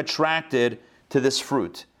really am attracted to this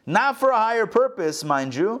fruit. Not for a higher purpose,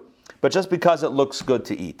 mind you, but just because it looks good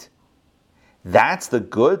to eat. That's the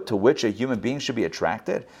good to which a human being should be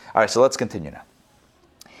attracted? All right, so let's continue now.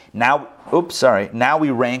 Now we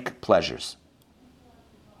rank pleasures.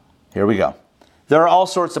 Here we go. There are all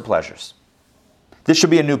sorts of pleasures. This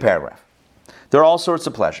should be a new paragraph. There are all sorts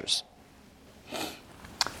of pleasures.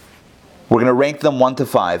 We're going to rank them 1 to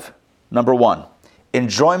 5. Number 1,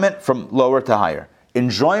 enjoyment from lower to higher.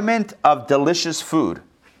 Enjoyment of delicious food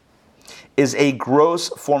is a gross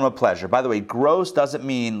form of pleasure. By the way, gross doesn't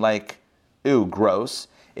mean like, ew, gross.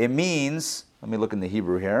 It means, let me look in the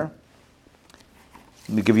Hebrew here.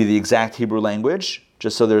 Let me give you the exact Hebrew language,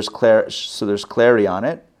 just so there's clarity on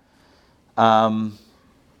it.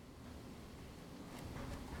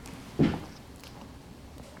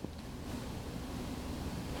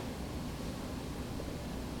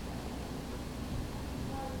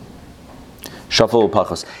 Shuffle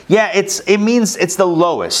pachos. Yeah, it means it's the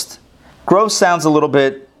lowest. Gross sounds a little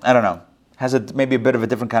bit, I don't know, has maybe a bit of a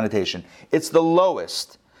different connotation. It's the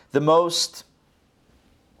lowest, the most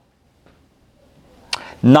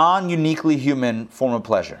non-uniquely human form of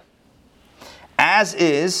pleasure. As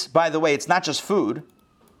is, by the way, it's not just food,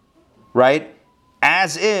 right?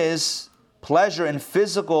 As is pleasure in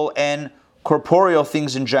physical and corporeal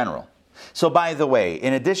things in general. So by the way,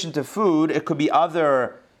 in addition to food, it could be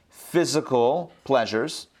other physical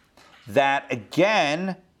pleasures that,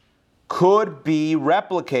 again, could be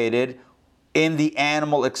replicated in the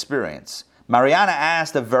animal experience. Mariana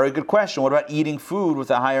asked a very good question. What about eating food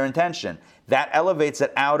with a higher intention? That elevates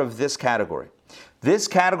it out of this category. This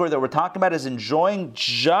category that we're talking about is enjoying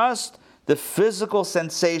just the physical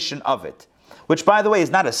sensation of it, which, by the way, is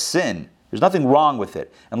not a sin. There's nothing wrong with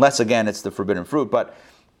it, unless, again, it's the forbidden fruit. But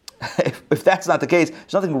if that's not the case,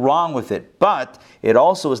 there's nothing wrong with it. But it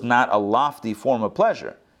also is not a lofty form of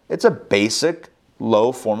pleasure. It's a basic,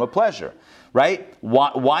 low form of pleasure, right?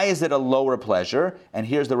 Why is it a lower pleasure? And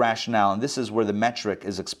here's the rationale, and this is where the metric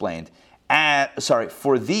is explained.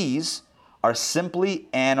 For these are simply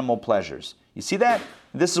animal pleasures. You see that?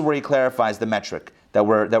 This is where he clarifies the metric that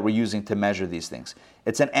we're using to measure these things.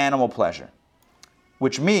 It's an animal pleasure,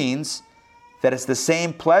 which means that it's the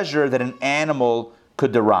same pleasure that an animal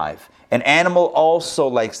could derive. An animal also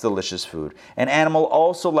likes delicious food. An animal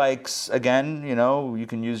also likes, again, you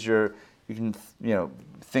can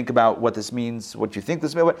think about what this means, what you think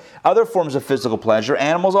this means. Other forms of physical pleasure,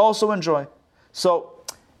 animals also enjoy. So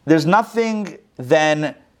there's nothing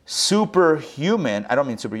then superhuman, I don't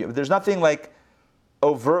mean superhuman, there's nothing like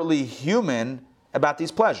overtly human about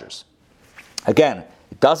these pleasures. Again,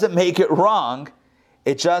 it doesn't make it wrong,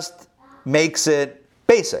 it just makes it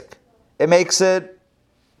basic. It makes it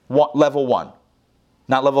level 1,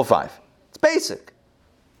 not level 5. It's basic.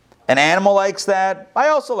 An animal likes that, I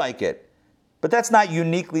also like it. But that's not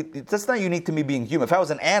unique to me being human. If I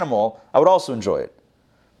was an animal, I would also enjoy it.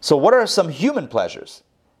 So what are some human pleasures?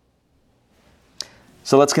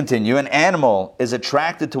 So let's continue. An animal is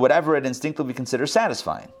attracted to whatever it instinctively considers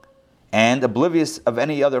satisfying and oblivious of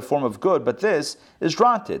any other form of good, but this is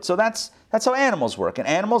drawn to it. So that's how animals work. An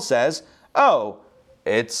animal says, oh,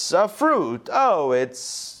 it's a fruit. Oh,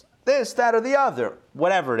 it's this, that, or the other.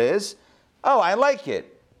 Whatever it is. Oh, I like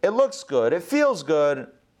it. It looks good. It feels good.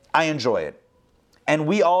 I enjoy it. And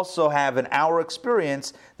we also have in our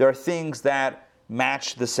experience, there are things that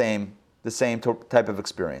match the same type of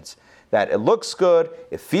experience. That it looks good,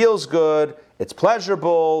 it feels good, it's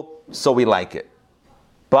pleasurable, so we like it.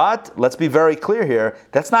 But let's be very clear here,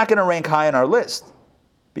 that's not going to rank high on our list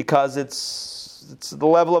because it's the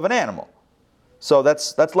level of an animal. So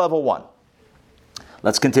that's level 1.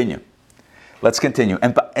 Let's continue.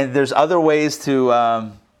 And there's other ways there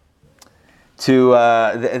are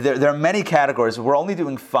many categories. We're only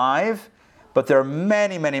doing 5, but there are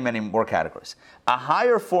many, many, many more categories. A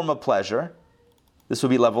higher form of pleasure, this would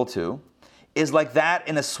be level 2, is like that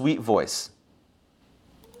in a sweet voice.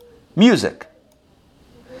 Music,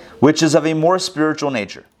 which is of a more spiritual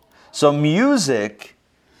nature. So music,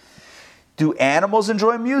 do animals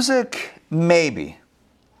enjoy music? Maybe.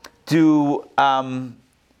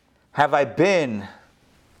 Have I been,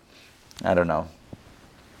 I don't know,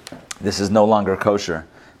 this is no longer kosher,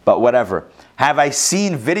 but whatever. Have I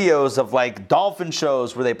seen videos of like dolphin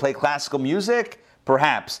shows where they play classical music?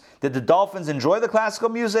 Perhaps. Did the dolphins enjoy the classical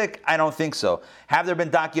music? I don't think so. Have there been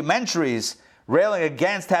documentaries railing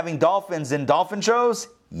against having dolphins in dolphin shows?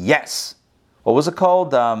 Yes. What was it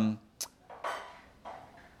called?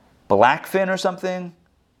 Blackfin or something?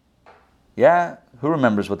 Yeah? Who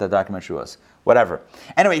remembers what that documentary was? Whatever.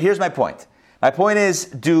 Anyway, here's my point. My point is,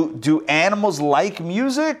 do animals like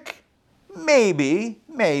music? Maybe,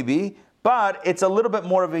 but it's a little bit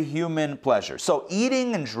more of a human pleasure. So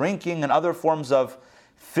eating and drinking and other forms of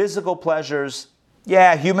physical pleasures,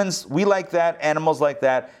 yeah, humans, we like that, animals like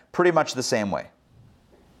that, pretty much the same way.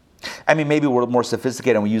 I mean, maybe we're more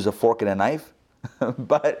sophisticated and we use a fork and a knife,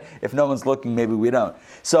 but if no one's looking, maybe we don't.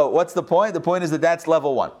 So what's the point? The point is that that's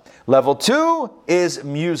level 1. Level 2 is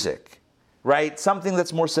music. Right? Something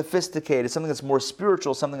that's more sophisticated, something that's more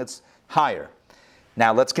spiritual, something that's higher.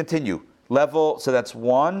 Now let's continue. So that's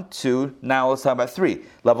 1, 2, now let's talk about 3.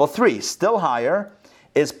 Level 3, still higher,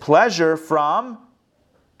 is pleasure from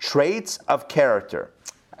traits of character.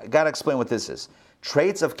 I got to explain what this is.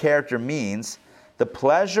 Traits of character means the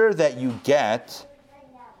pleasure that you get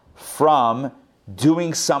from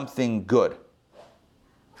doing something good.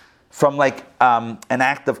 From like an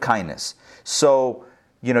act of kindness. So,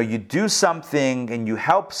 you do something and you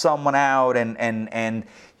help someone out and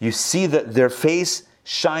you see their face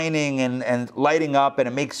shining and lighting up and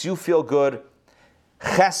it makes you feel good.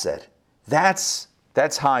 Chesed, that's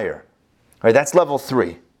higher. Right? That's level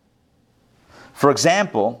 3. For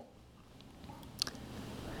example,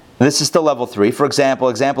 this is still level 3. For example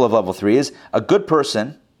of level 3 is a good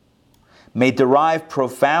person may derive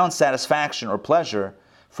profound satisfaction or pleasure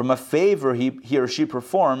from a favor he or she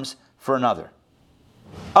performs for another.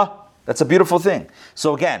 That's a beautiful thing.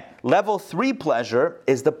 So again, level 3 pleasure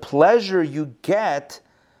is the pleasure you get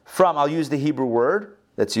from, I'll use the Hebrew word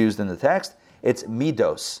that's used in the text, it's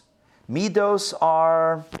midos. Midos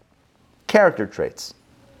are character traits.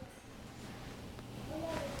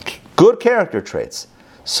 Good character traits.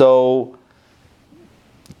 So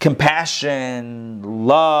compassion,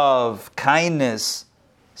 love, kindness,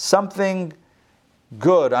 something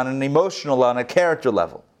good on an emotional, on a character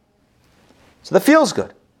level. So that feels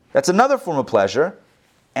good. That's another form of pleasure,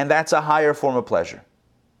 and that's a higher form of pleasure.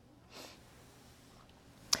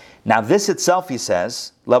 Now this itself, he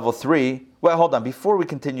says, level 3, well, hold on, before we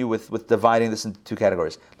continue with dividing this into 2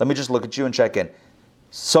 categories, let me just look at you and check in.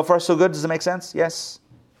 So far so good, does it make sense? Yes?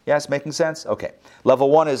 Yes, making sense? Okay. Level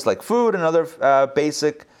 1 is like food and other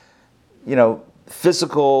basic,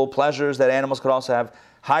 physical pleasures that animals could also have.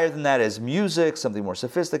 Higher than that is music, something more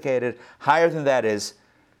sophisticated. Higher than that is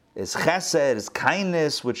chesed, is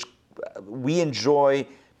kindness, which we enjoy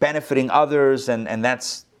benefiting others, and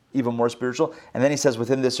that's even more spiritual. And then he says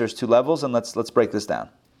within this there's 2 levels, and let's break this down.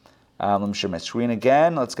 Let me share my screen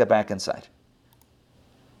again. Let's get back inside.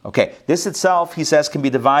 Okay, this itself, he says, can be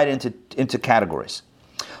divided into categories.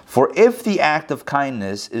 For if the act of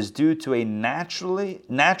kindness is due to a naturally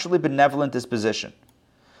benevolent disposition,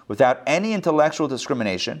 without any intellectual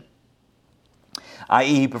discrimination,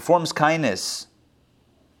 i.e. he performs kindness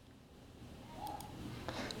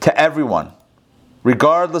to everyone,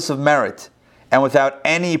 regardless of merit, and without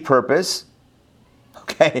any purpose.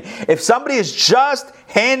 Okay, if somebody is just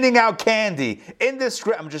handing out candy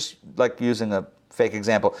indiscriminately, I'm just like using a fake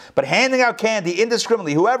example, but handing out candy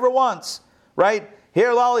indiscriminately, whoever wants, right?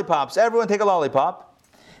 Here, lollipops, everyone take a lollipop.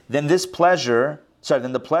 Then the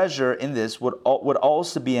pleasure in this would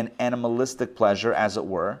also be an animalistic pleasure, as it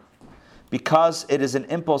were, because it is an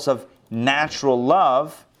impulse of natural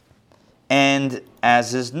love. And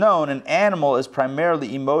as is known, an animal is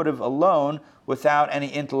primarily emotive alone without any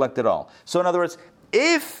intellect at all. So in other words,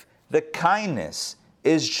 if the kindness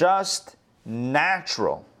is just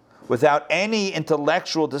natural, without any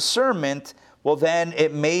intellectual discernment, well then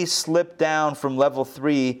it may slip down from level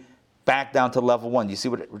 3 back down to level 1. You see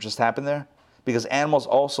what just happened there? Because animals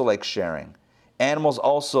also like sharing. Animals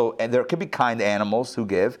also, and there could be kind animals who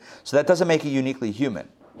give, so that doesn't make it uniquely human.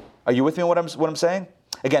 Are you with me on what I'm saying?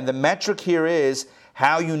 Again, the metric here is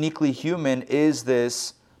how uniquely human is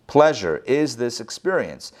this pleasure, is this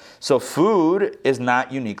experience. So food is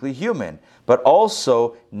not uniquely human, but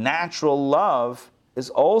also natural love is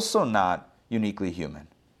also not uniquely human.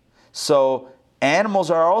 So animals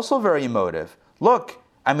are also very emotive. Look,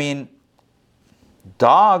 I mean,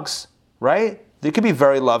 dogs, right? They could be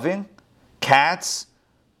very loving. Cats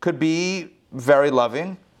could be very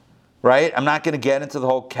loving, right? I'm not going to get into the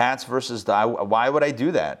whole cats versus dogs. Why would I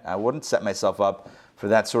do that? I wouldn't set myself up for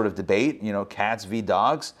that sort of debate, cats v.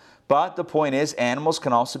 dogs. But the point is, animals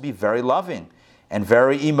can also be very loving and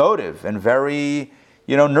very emotive and very,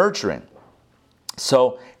 nurturing.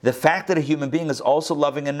 So the fact that a human being is also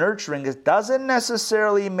loving and nurturing doesn't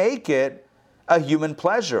necessarily make it a human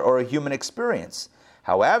pleasure or a human experience.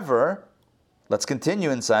 However, let's continue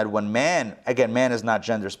inside. When man, again, man is not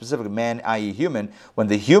gender specific, man, i.e. human, when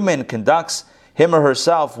the human conducts him or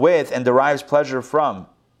herself with and derives pleasure from,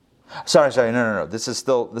 no. This is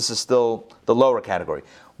still the lower category.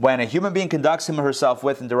 When a human being conducts him or herself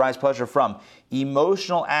with and derives pleasure from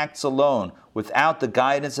emotional acts alone without the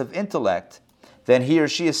guidance of intellect, then he or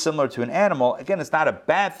she is similar to an animal. Again, it's not a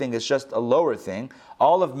bad thing, it's just a lower thing.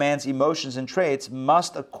 All of man's emotions and traits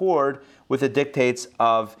must accord with the dictates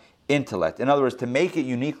of intellect. In other words, to make it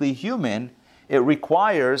uniquely human, it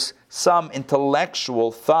requires some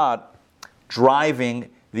intellectual thought driving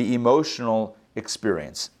the emotional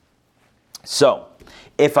experience. So,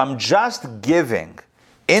 if I'm just giving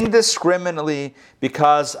indiscriminately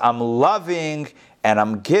because I'm loving and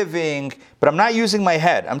I'm giving, but I'm not using my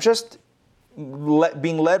head, I'm just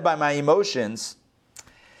being led by my emotions,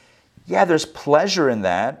 yeah, there's pleasure in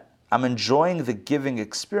that. I'm enjoying the giving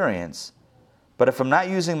experience. But if I'm not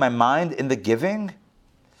using my mind in the giving,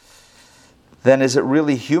 then is it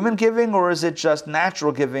really human giving or is it just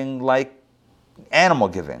natural giving like animal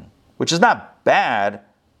giving? Which is not bad,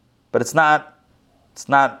 but it's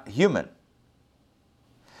not human.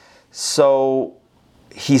 So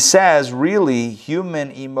he says really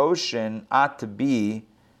human emotion ought to be,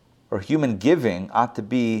 or human giving ought to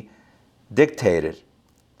be dictated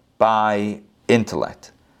by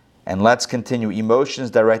intellect. And let's continue. Emotions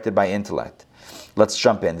directed by intellect. Let's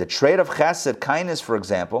jump in. The trait of chesed, kindness, for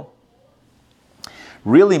example,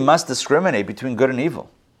 really must discriminate between good and evil.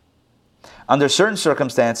 Under certain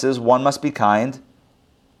circumstances, one must be kind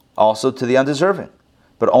also to the undeserving,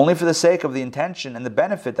 but only for the sake of the intention and the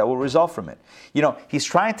benefit that will result from it. He's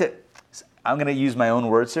trying to, I'm going to use my own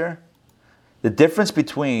words here, the difference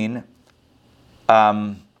between,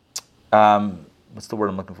 what's the word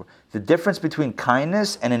I'm looking for? The difference between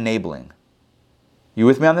kindness and enabling. You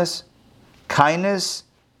with me on this? Kindness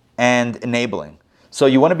and enabling. So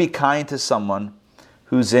you want to be kind to someone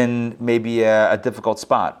who's in maybe a difficult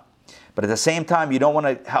spot. But at the same time, you don't want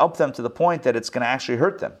to help them to the point that it's going to actually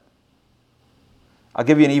hurt them. I'll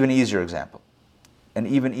give you an even easier example.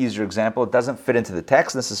 It doesn't fit into the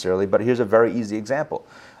text necessarily, but here's a very easy example.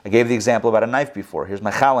 I gave the example about a knife before. Here's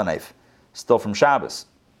my challah knife, still from Shabbos.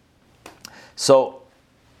 So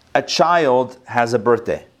a child has a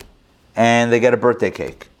birthday, and they get a birthday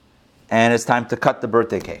cake. And it's time to cut the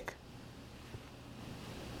birthday cake.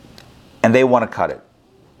 And they want to cut it.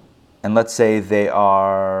 And let's say they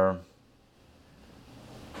are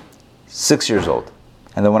 6 years old,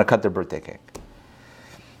 and they want to cut their birthday cake.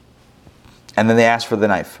 And then they ask for the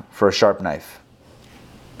knife, for a sharp knife.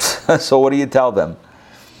 So what do you tell them?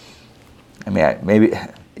 I mean, maybe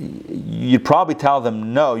you'd probably tell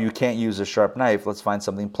them, no, you can't use a sharp knife. Let's find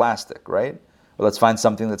something plastic, right? Or let's find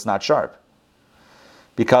something that's not sharp.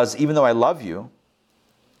 Because even though I love you,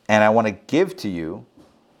 and I want to give to you,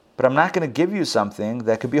 but I'm not going to give you something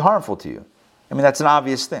that could be harmful to you. I mean, that's an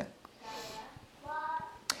obvious thing.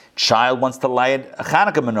 Child wants to light a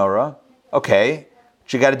Hanukkah menorah. Okay,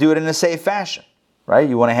 but you got to do it in a safe fashion, right?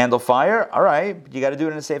 You want to handle fire? All right, but you got to do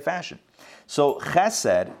it in a safe fashion. So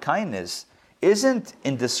chesed, kindness, isn't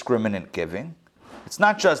indiscriminate giving. It's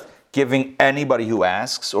not just giving anybody who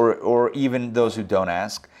asks or even those who don't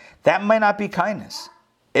ask. That might not be kindness.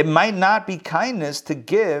 It might not be kindness to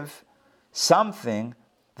give something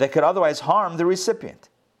that could otherwise harm the recipient.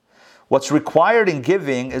 What's required in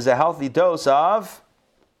giving is a healthy dose of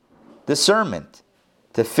discernment,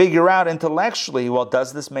 to figure out intellectually, well,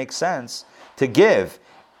 does this make sense to give?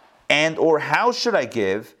 And or how should I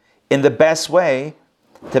give in the best way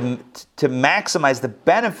to maximize the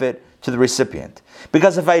benefit to the recipient.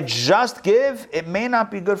 Because if I just give, it may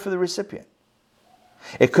not be good for the recipient.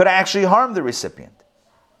 It could actually harm the recipient.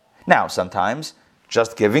 Now, sometimes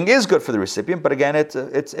just giving is good for the recipient, but again, it's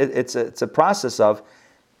a process of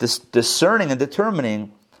discerning and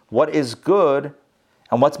determining what is good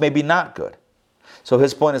and what's maybe not good. So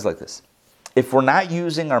his point is like this. If we're not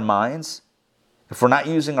using our minds, if we're not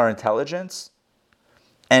using our intelligence,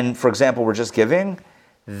 and for example, we're just giving,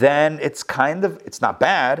 then it's not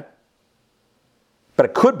bad, but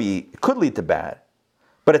it could lead to bad.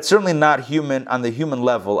 But it's certainly not human on the human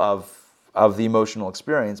level of the emotional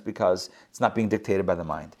experience, because it's not being dictated by the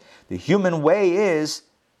mind. The human way is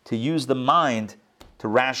to use the mind to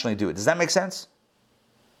rationally do it. Does that make sense?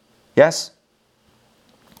 Yes?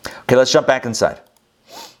 Okay, let's jump back inside.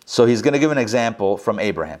 So he's going to give an example from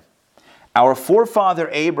Abraham. Our forefather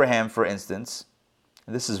Abraham, for instance,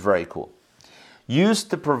 and this is very cool, used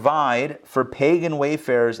to provide for pagan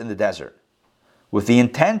wayfarers in the desert with the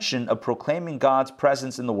intention of proclaiming God's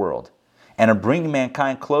presence in the world and of bringing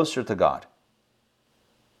mankind closer to God.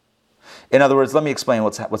 In other words, let me explain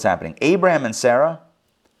what's happening. Abraham and Sarah,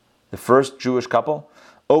 the first Jewish couple,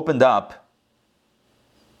 opened up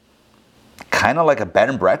kind of like a bed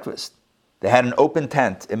and breakfast. They had an open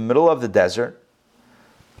tent in the middle of the desert,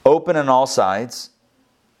 open on all sides,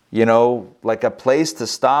 like a place to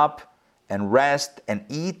stop and rest and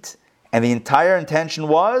eat. And the entire intention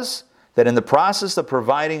was that in the process of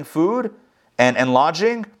providing food and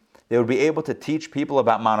lodging, they would be able to teach people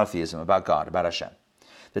about monotheism, about God, about Hashem.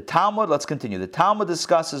 The Talmud, let's continue. The Talmud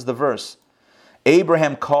discusses the verse,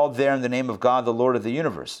 Abraham called there in the name of God, the Lord of the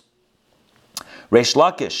universe. Reish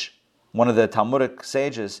Lakish, one of the Talmudic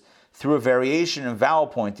sages, through a variation in vowel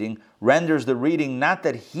pointing, renders the reading not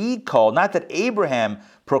that Abraham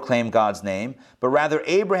proclaimed God's name, but rather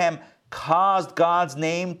Abraham caused God's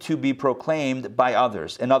name to be proclaimed by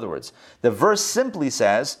others. In other words, the verse simply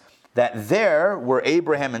says that there, where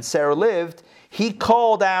Abraham and Sarah lived, he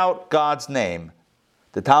called out God's name.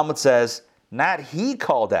 The Talmud says, not he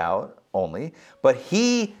called out only, but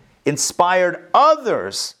he inspired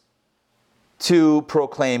others to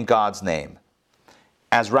proclaim God's name.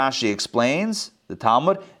 As Rashi explains, the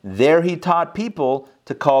Talmud, there he taught people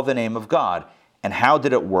to call the name of God. And how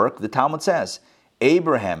did it work? The Talmud says,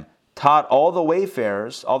 Abraham taught all the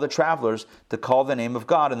wayfarers, all the travelers, to call the name of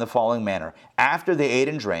God in the following manner. After they ate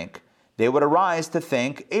and drank, they would arise to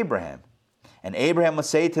thank Abraham. And Abraham would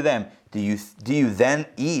say to them, Did you then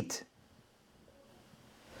eat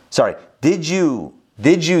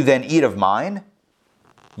of mine?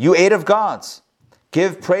 You ate of God's.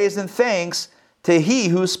 Give praise and thanks to he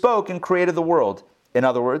who spoke and created the world. In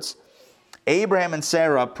other words, Abraham and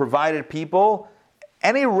Sarah provided people,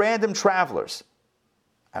 any random travelers,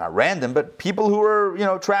 not random, but people who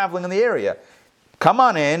were, traveling in the area. Come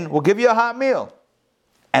on in, we'll give you a hot meal.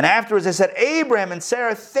 And afterwards they said, Abraham and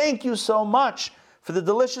Sarah, thank you so much for the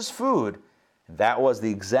delicious food. And that was the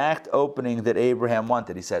exact opening that Abraham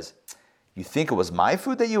wanted. He says, you think it was my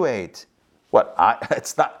food that you ate?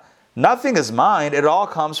 It's not. Nothing is mine. It all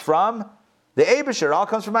comes from the Eibusher. It all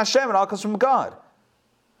comes from Hashem. It all comes from God.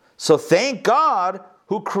 So thank God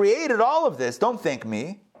who created all of this. Don't thank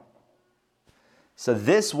me. So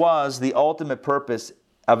this was the ultimate purpose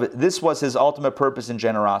of it. This was his ultimate purpose in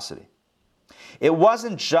generosity. It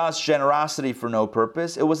wasn't just generosity for no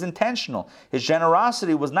purpose. It was intentional. His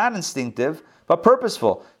generosity was not instinctive, but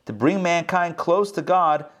purposeful, to bring mankind close to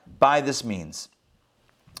God by this means.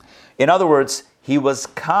 In other words, he was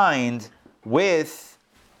kind with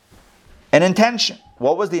an intention.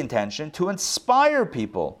 What was the intention? To inspire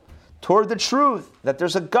people toward the truth that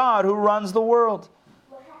there's a God who runs the world.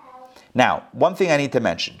 Now, one thing I need to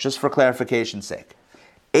mention, just for clarification's sake.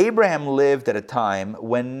 Abraham lived at a time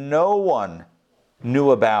when no one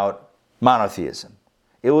knew about monotheism.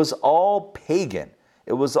 It was all pagan.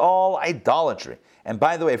 It was all idolatry. And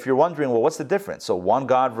by the way, if you're wondering, well, what's the difference? So one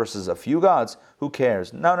God versus a few gods, who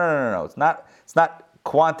cares? No. It's not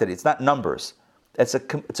quantity. It's not numbers.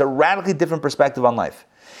 It's a radically different perspective on life.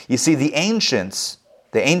 You see, the ancient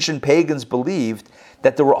pagans believed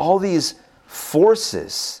that there were all these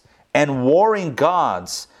forces and warring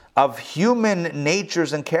gods of human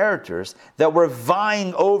natures and characters that were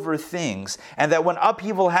vying over things, and that when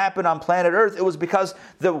upheaval happened on planet Earth, it was because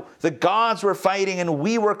the gods were fighting and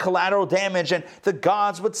we were collateral damage, and the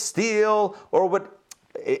gods would steal or would...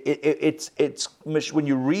 It's when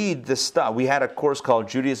you read this stuff, we had a course called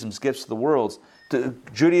Judaism's Gifts to the World,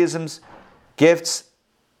 Judaism's Gifts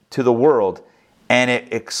to the World,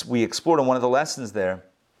 and we explored in one of the lessons there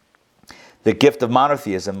the gift of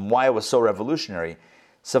monotheism, why it was so revolutionary.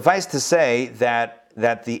 Suffice to say that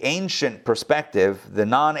that the ancient perspective, the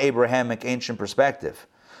non-Abrahamic ancient perspective,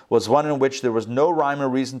 was one in which there was no rhyme or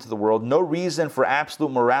reason to the world, no reason for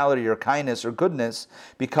absolute morality or kindness or goodness,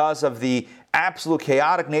 because of the absolute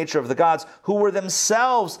chaotic nature of the gods, who were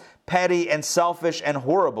themselves petty and selfish and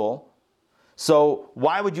horrible. So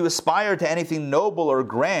why would you aspire to anything noble or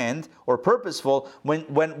grand or purposeful when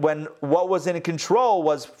what was in control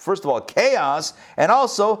was, first of all, chaos and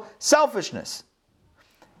also selfishness?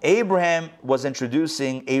 Abraham was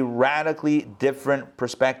introducing a radically different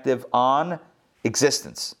perspective on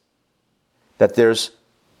existence. That there's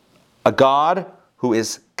a God who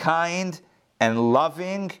is kind and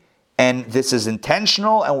loving, and this is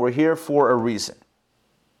intentional, and we're here for a reason.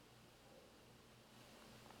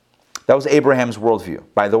 That was Abraham's worldview.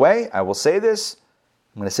 By the way, I will say this.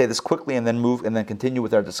 I'm going to say this quickly and then continue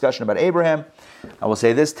with our discussion about Abraham. I will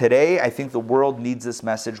say this. Today, I think the world needs this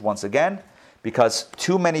message once again, because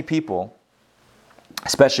too many people,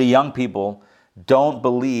 especially young people, don't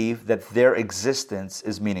believe that their existence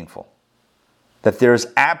is meaningful, that there's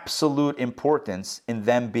absolute importance in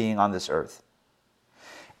them being on this earth.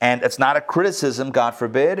 And it's not a criticism, God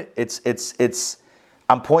forbid.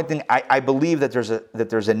 I'm pointing. I believe that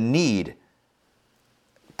there's a need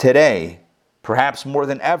today, perhaps more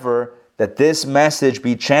than ever, that this message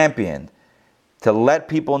be championed, to let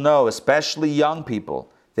people know, especially young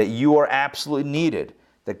people, that you are absolutely needed,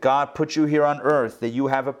 that God put you here on earth, that you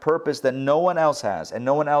have a purpose that no one else has and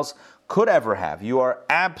no one else could ever have. You are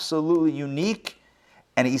absolutely unique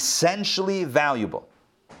and essentially valuable.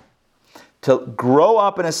 To grow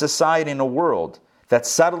up in a society, in a world that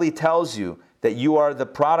subtly tells you that you are the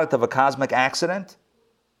product of a cosmic accident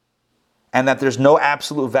and that there's no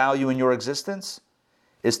absolute value in your existence,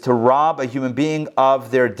 is to rob a human being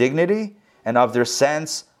of their dignity and of their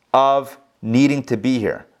sense of needing to be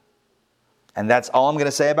here. And that's all I'm going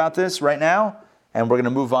to say about this right now, and we're going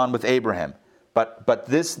to move on with Abraham. But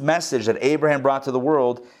this message that Abraham brought to the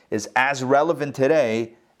world is as relevant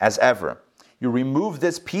today as ever. You remove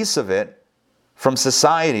this piece of it from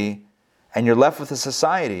society, and you're left with a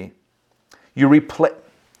society. You replace.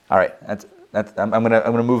 All right, I'm going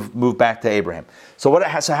to move back to Abraham. So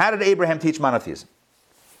how did Abraham teach monotheism?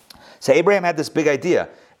 So Abraham had this big idea.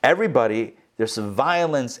 Everybody, there's some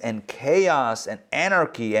violence and chaos and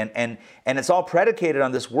anarchy, and it's all predicated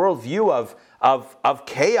on this worldview of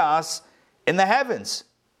chaos in the heavens.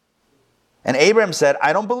 And Abraham said,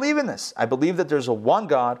 I don't believe in this. I believe that there's a one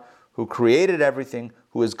God who created everything,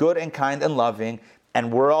 who is good and kind and loving,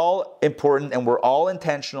 and we're all important, and we're all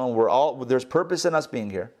intentional, and there's purpose in us being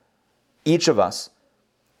here, each of us.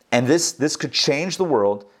 And this could change the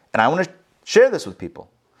world, and I want to share this with people.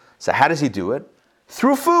 So how does he do it?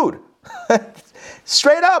 Through food.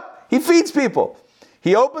 Straight up, he feeds people.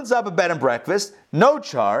 He opens up a bed and breakfast, no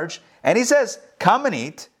charge, and he says, come and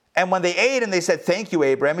eat. And when they ate and they said, thank you,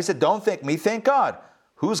 Abraham, he said, don't thank me, thank God.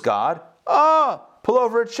 Who's God? Oh, pull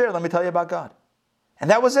over a chair, let me tell you about God. And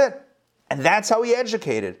that was it. And that's how he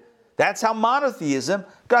educated. That's how monotheism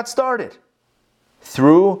got started.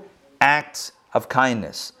 Through acts of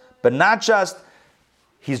kindness. But not just,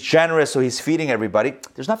 he's generous, so he's feeding everybody.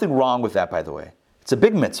 There's nothing wrong with that, by the way. It's a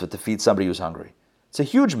big mitzvah to feed somebody who's hungry. It's a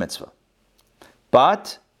huge mitzvah.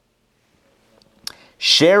 But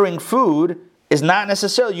sharing food is not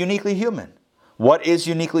necessarily uniquely human. What is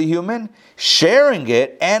uniquely human? Sharing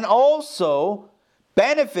it and also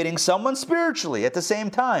benefiting someone spiritually at the same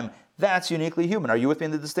time. That's uniquely human. Are you with me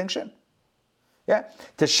in the distinction? Yeah.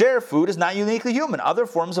 To share food is not uniquely human. Other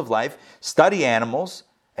forms of life, study animals,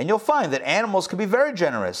 and you'll find that animals can be very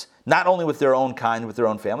generous, not only with their own kind, with their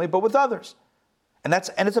own family, but with others. And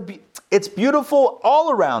it's beautiful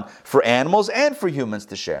all around for animals and for humans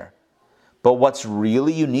to share. But what's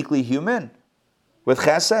really uniquely human with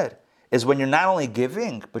chesed is when you're not only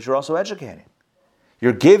giving, but you're also educating.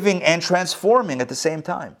 You're giving and transforming at the same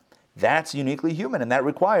time. That's uniquely human, and that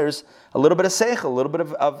requires a little bit of seichel, a little bit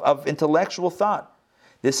of intellectual thought.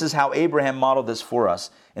 This is how Abraham modeled this for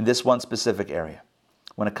us in this one specific area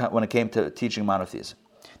when it came to teaching monotheism.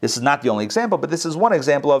 This is not the only example, but this is one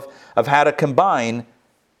example of how to combine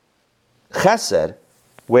chesed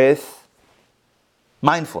with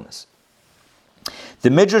mindfulness. The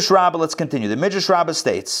Midrash Rabbah, let's continue. The Midrash Rabbah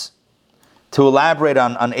states, to elaborate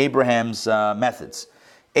on Abraham's methods.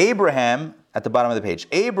 Abraham, at the bottom of the page,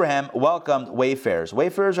 Abraham welcomed wayfarers.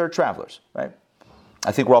 Wayfarers are travelers, right?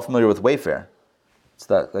 I think we're all familiar with Wayfair. It's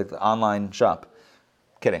the online shop.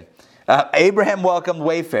 Kidding. Abraham welcomed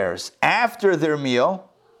wayfarers. After their meal,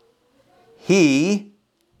 he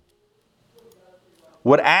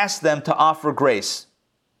would ask them to offer grace.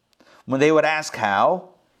 When they would ask how,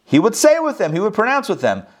 he would say with them, he would pronounce with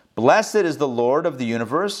them, Blessed is the Lord of the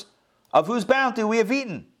universe, of whose bounty we have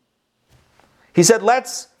eaten. He said,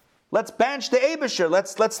 let's bench the Abishur.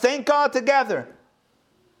 Let's thank God together.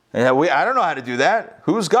 And I don't know how to do that.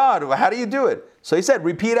 Who's God? How do you do it? So he said,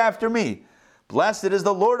 repeat after me. Blessed is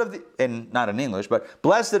the Lord of the, and not in English, but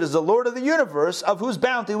blessed is the Lord of the universe, of whose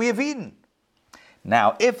bounty we have eaten.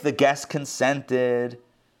 Now, if the guest consented,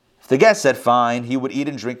 if the guest said fine, he would eat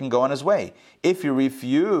and drink and go on his way. If he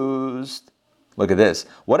refused, look at this.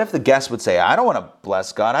 What if the guest would say, I don't want to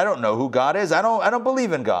bless God. I don't know who God is. I don't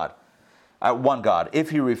believe in God. One God.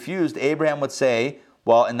 If he refused, Abraham would say,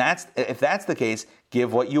 well, and if that's the case,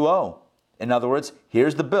 give what you owe. In other words,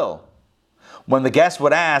 here's the bill. When the guest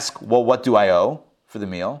would ask, well, what do I owe for the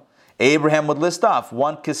meal? Abraham would list off,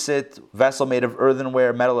 1 kissit, vessel made of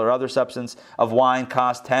earthenware, metal, or other substance of wine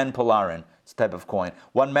cost 10 polarin. It's a type of coin.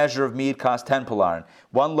 1 measure of meat cost 10 polarin.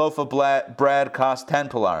 1 loaf of bread cost 10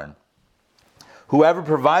 polarin. Whoever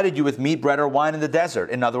provided you with meat, bread, or wine in the desert.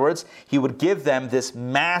 In other words, he would give them this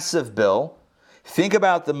massive bill. Think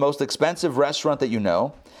about the most expensive restaurant that you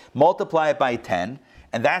know. Multiply it by 10.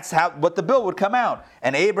 And that's what the bill would come out.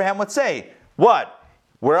 And Abraham would say, what?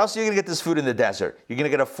 Where else are you going to get this food in the desert? You're going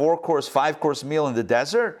to get a 4-course, 5-course meal in the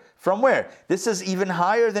desert? From where? This is even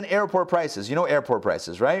higher than airport prices. You know airport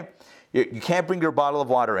prices, right? You can't bring your bottle of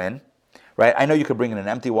water in, right? I know you could bring in an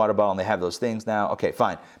empty water bottle and they have those things now. Okay,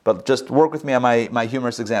 fine. But just work with me on my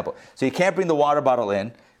humorous example. So you can't bring the water bottle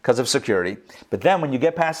in because of security. But then when you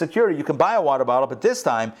get past security, you can buy a water bottle. But this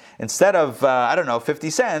time, instead of, 50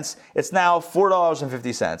 cents, it's now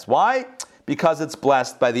 $4.50. Why? Because it's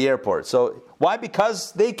blessed by the airport. So why?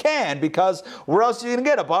 Because they can. Because where else are you going to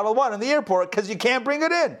get a bottle of water in the airport? Because you can't bring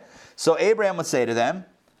it in. So Abraham would say to them,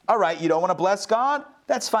 all right, you don't want to bless God?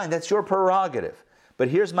 That's fine. That's your prerogative. But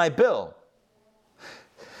here's my bill.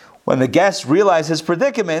 When the guest realized his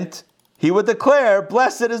predicament, he would declare,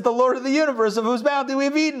 blessed is the Lord of the universe, of whose bounty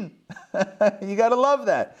we've eaten. You got to love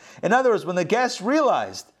that. In other words, when the guests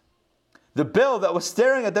realized the bill that was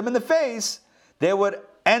staring at them in the face, they would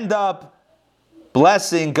end up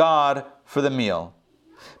blessing God for the meal.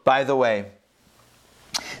 By the way,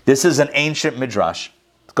 this is an ancient midrash,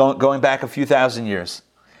 going back a few thousand years,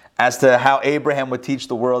 as to how Abraham would teach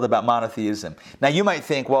the world about monotheism. Now you might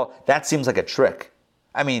think, well, that seems like a trick.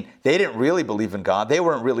 I mean, they didn't really believe in God. They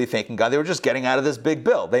weren't really thanking God. They were just getting out of this big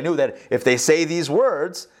bill. They knew that if they say these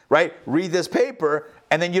words, right, read this paper,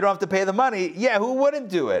 and then you don't have to pay the money, yeah, who wouldn't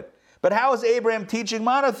do it? But how is Abraham teaching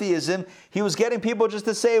monotheism? He was getting people just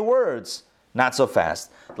to say words. Not so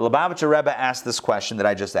fast. The Lubavitcher Rebbe asked this question that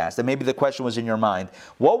I just asked, and maybe the question was in your mind.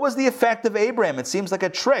 What was the effect of Abraham? It seems like a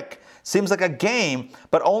trick, seems like a game,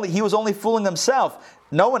 but he was only fooling himself.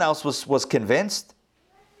 No one else was convinced.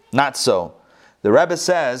 Not so. The Rebbe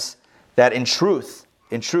says that in truth,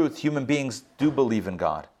 human beings do believe in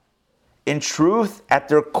God. In truth, at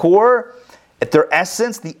their core, at their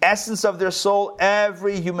essence, the essence of their soul,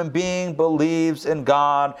 every human being believes in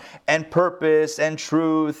God and purpose and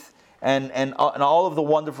truth and all of the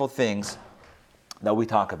wonderful things that we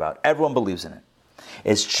talk about. Everyone believes in it.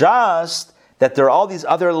 It's just that there are all these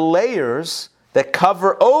other layers that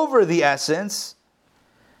cover over the essence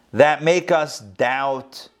that make us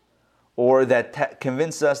doubt or that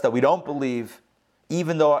convince us that we don't believe,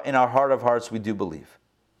 even though in our heart of hearts we do believe.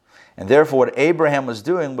 And therefore what Abraham was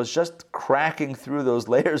doing was just cracking through those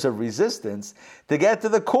layers of resistance to get to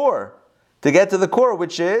the core.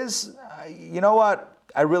 Which is, you know what?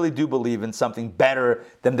 I really do believe in something better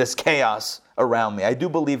than this chaos around me. I do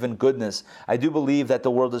believe in goodness. I do believe that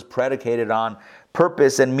the world is predicated on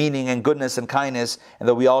purpose and meaning and goodness and kindness, and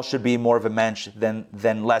that we all should be more of a mensch than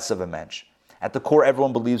less of a mensch. At the core,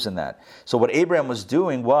 everyone believes in that. So what Abraham was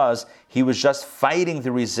doing was, he was just fighting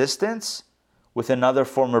the resistance with another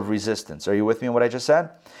form of resistance. Are you with me on what I just said?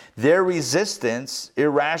 Their resistance,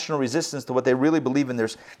 irrational resistance to what they really believe in,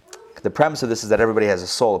 the premise of this is that everybody has a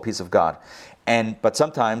soul, a piece of God. But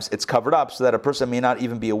sometimes it's covered up so that a person may not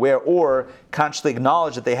even be aware or consciously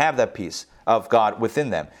acknowledge that they have that piece of God within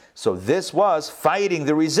them. So this was fighting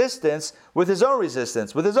the resistance with his own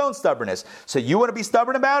resistance, with his own stubbornness. So you want to be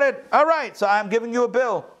stubborn about it? All right, so I'm giving you a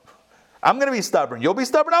bill. I'm going to be stubborn. You'll be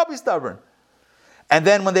stubborn, I'll be stubborn. And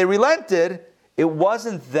then when they relented, it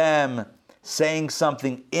wasn't them saying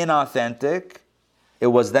something inauthentic. It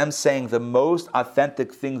was them saying the most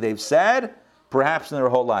authentic thing they've said, perhaps in their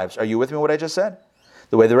whole lives. Are you with me what I just said?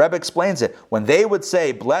 The way the Rebbe explains it, when they would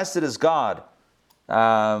say, blessed is God,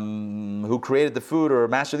 who created the food, or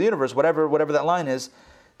master of the universe, whatever that line is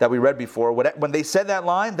that we read before, when they said that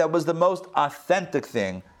line, that was the most authentic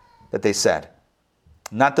thing that they said.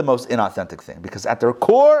 Not the most inauthentic thing, because at their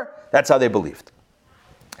core, that's how they believed.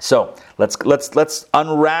 So let's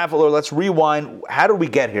unravel, or let's rewind. How did we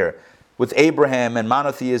get here? With Abraham and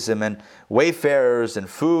monotheism and wayfarers and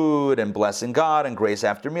food and blessing God and grace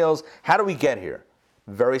after meals. How do we get here?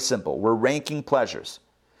 Very simple. We're ranking pleasures.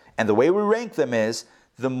 And the way we rank them is,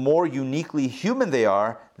 the more uniquely human they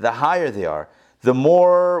are, the higher they are. The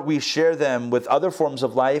more we share them with other forms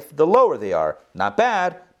of life, the lower they are. Not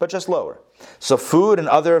bad, but just lower. So food and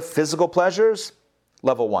other physical pleasures,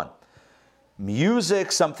 level 1.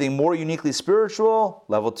 Music, something more uniquely spiritual,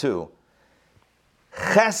 level 2.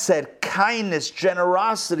 Chesed, kindness,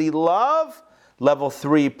 generosity, love, level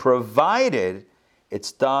 3, provided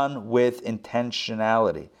it's done with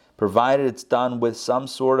intentionality, provided it's done with some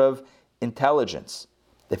sort of intelligence.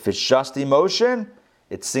 If it's just emotion,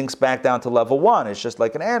 it sinks back down to level 1. It's just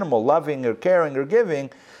like an animal, loving or caring or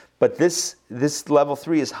giving. But this level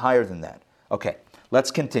 3 is higher than that. Okay,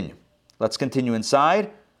 let's continue. Let's continue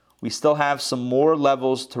inside. We still have some more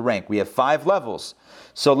levels to rank. We have 5 levels.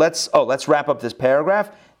 So let's wrap up this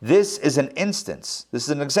paragraph. This is an instance. This is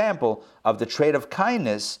an example of the trait of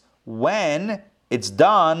kindness when it's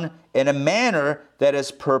done in a manner that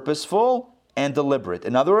is purposeful and deliberate.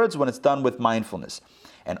 In other words, when it's done with mindfulness.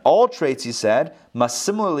 And all traits, he said, must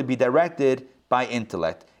similarly be directed by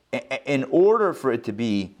intellect. In order for it to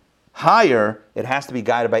be higher, it has to be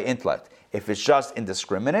guided by intellect. If it's just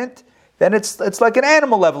indiscriminate, then it's like an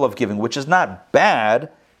animal level of giving, which is not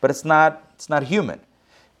bad, but it's not human.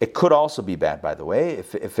 It could also be bad, by the way,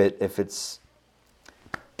 if it's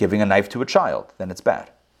giving a knife to a child, then it's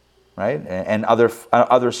bad, right? And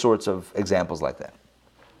other sorts of examples like that.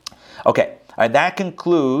 Okay, all right, that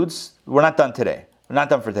concludes. We're not done today. We're not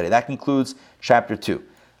done for today. That concludes chapter 2.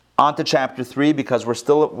 On to chapter 3, because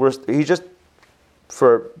he just,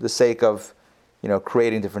 for the sake of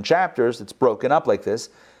creating different chapters, it's broken up like this.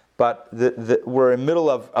 But we're in the middle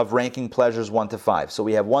of ranking pleasures 1 to 5. So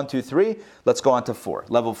we have 1, 2, 3. Let's go on to 4.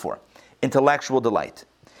 Level 4. Intellectual delight.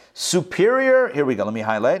 Superior, here we go. Let me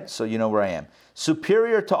highlight so you know where I am.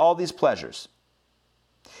 Superior to all these pleasures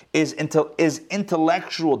is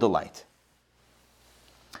intellectual delight.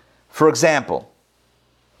 For example,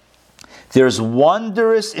 there's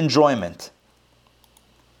wondrous enjoyment,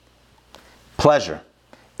 pleasure,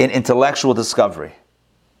 in intellectual discovery.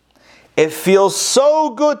 It feels so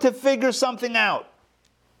good to figure something out.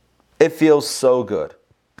 It feels so good,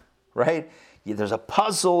 right? There's a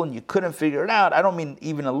puzzle and you couldn't figure it out. I don't mean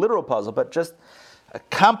even a literal puzzle, but just a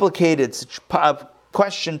complicated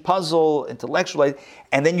question, puzzle, intellectual,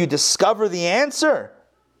 and then you discover the answer.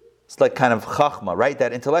 It's like kind of chachma, right?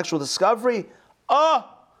 That intellectual discovery,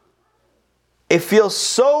 it feels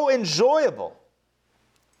so enjoyable.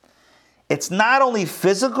 It's not only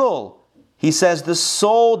physical. He says the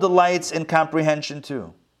soul delights in comprehension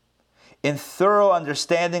too, in thorough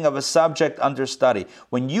understanding of a subject under study.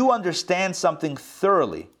 When you understand something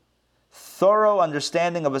thoroughly, thorough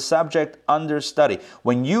understanding of a subject under study.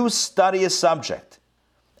 When you study a subject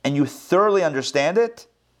and you thoroughly understand it,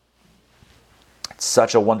 it's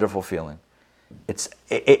such a wonderful feeling. It's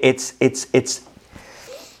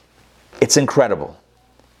incredible.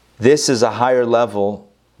 This is a higher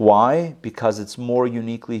level. Why? Because it's more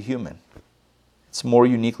uniquely human. It's more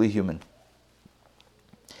uniquely human.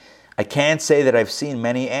 I can't say that I've seen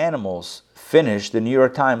many animals finish the New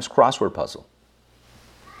York Times crossword puzzle.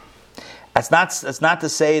 That's not to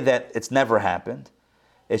say that it's never happened.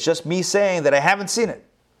 It's just me saying that I haven't seen it.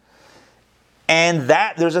 And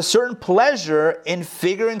that there's a certain pleasure in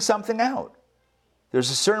figuring something out. There's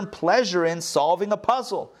a certain pleasure in solving a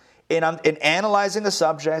puzzle, in analyzing a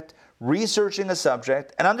subject, researching a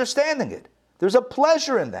subject, and understanding it. There's a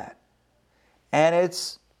pleasure in that. And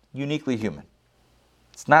it's uniquely human.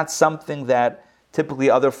 It's not something that typically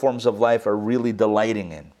other forms of life are really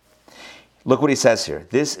delighting in. Look what he says here.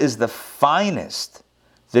 This is the finest,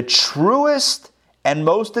 the truest, and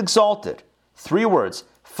most exalted. 3 words.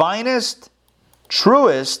 Finest,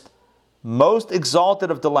 truest, most exalted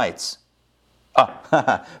of delights.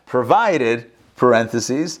 Provided,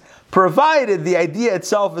 parentheses, provided the idea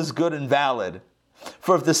itself is good and valid.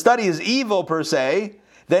 For if the study is evil per se,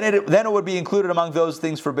 then it would be included among those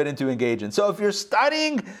things forbidden to engage in. So if you're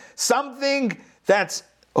studying something that's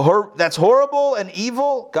horrible and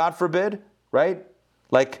evil, God forbid, right?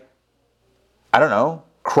 Like, I don't know,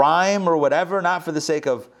 crime or whatever, not for the sake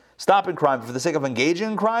of stopping crime, but for the sake of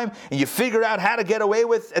engaging in crime, and you figure out how to get away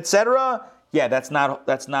with, etc., yeah, that's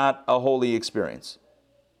not a holy experience.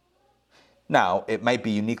 Now, it might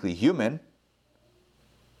be uniquely human.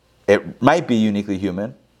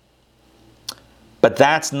 But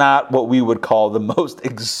that's not what we would call the most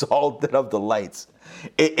exalted of delights.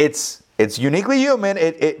 It's uniquely human.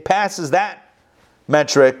 It passes that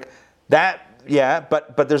metric.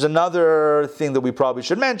 But there's another thing that we probably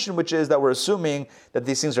should mention, which is that we're assuming that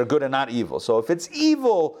these things are good and not evil. So if it's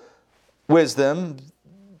evil wisdom,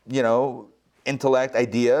 intellect,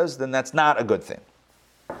 ideas, then that's not a good thing.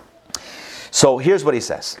 So here's what he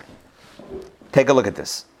says. Take a look at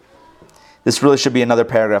this. This really should be another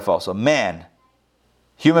paragraph also. Man,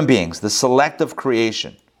 human beings, the selective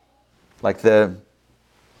creation, like at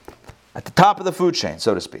the top of the food chain,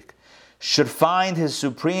 so to speak, should find his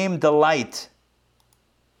supreme delight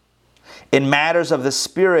in matters of the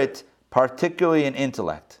spirit, particularly in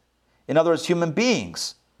intellect. In other words, human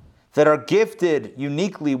beings that are gifted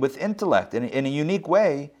uniquely with intellect in a unique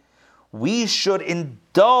way, we should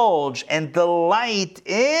indulge and delight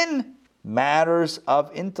in matters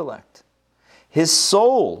of intellect. His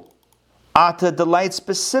soul ought to delight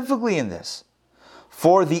specifically in this.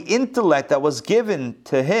 For the intellect that was given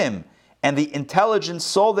to him and the intelligent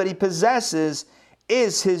soul that he possesses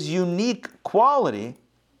is his unique quality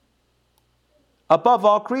above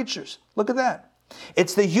all creatures. Look at that.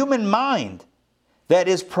 It's the human mind that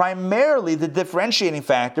is primarily the differentiating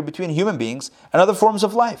factor between human beings and other forms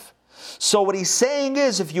of life. So what he's saying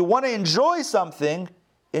is, if you want to enjoy something,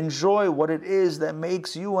 enjoy what it is that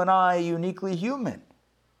makes you and I uniquely human.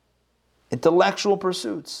 Intellectual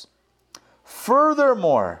pursuits.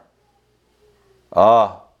 Furthermore,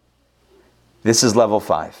 this is level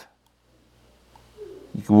 5.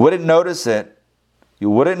 You wouldn't notice it. You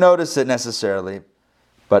wouldn't notice it necessarily,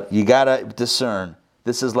 but you got to discern.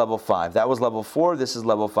 This is level 5. That was level 4. This is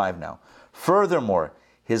level 5 now. Furthermore,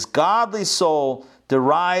 his godly soul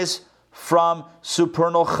derives from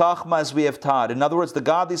supernal chachma, as we have taught. In other words, the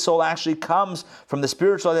godly soul actually comes from the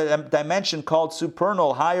spiritual dimension called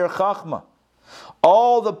supernal, higher chachma.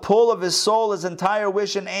 All the pull of his soul, his entire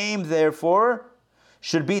wish and aim, therefore,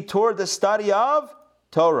 should be toward the study of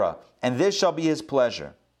Torah, and this shall be his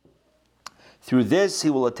pleasure. Through this, he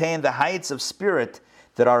will attain the heights of spirit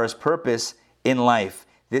that are his purpose in life.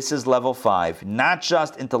 This is level 5. Not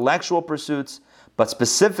just intellectual pursuits, but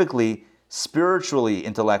specifically spiritually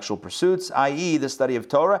intellectual pursuits, i.e. the study of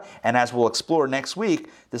Torah, and as we'll explore next week,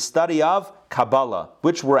 the study of Kabbalah,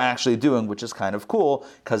 which we're actually doing, which is kind of cool,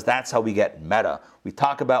 because that's how we get meta. We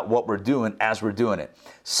talk about what we're doing as we're doing it.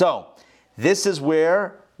 So, this is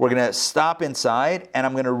where we're going to stop inside, and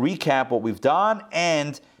I'm going to recap what we've done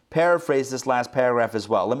and paraphrase this last paragraph as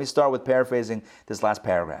well. Let me start with paraphrasing this last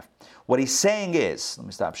paragraph. What he's saying is, let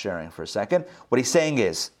me stop sharing for a second. What he's saying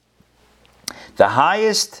is, the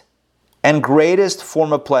highest and greatest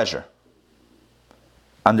form of pleasure,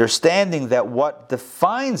 understanding that what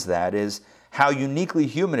defines that is how uniquely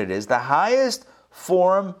human it is, the highest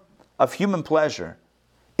form of human pleasure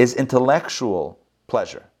is intellectual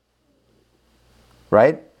pleasure.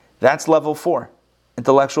 Right? That's level 4,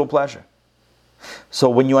 intellectual pleasure. So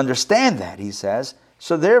when you understand that, he says,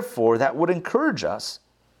 so therefore that would encourage us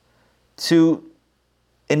to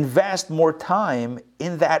invest more time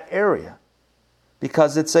in that area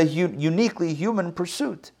because it's a uniquely human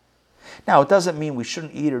pursuit. Now, it doesn't mean we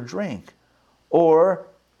shouldn't eat or drink or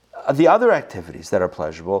the other activities that are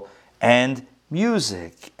pleasurable and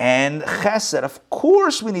music and chesed. Of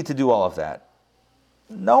course we need to do all of that.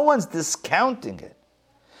 No one's discounting it.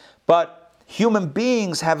 But human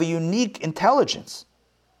beings have a unique intelligence.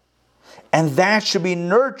 And that should be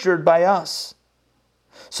nurtured by us.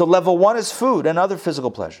 So level 1 is food and other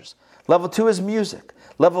physical pleasures. Level 2 is music.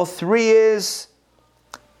 Level 3 is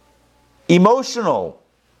emotional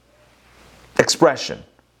expression,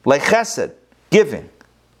 like chesed, giving,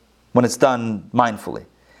 when it's done mindfully.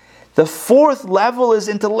 The 4th level is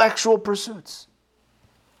intellectual pursuits.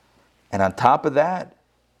 And on top of that,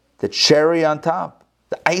 the cherry on top,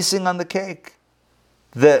 the icing on the cake,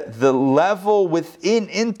 the level within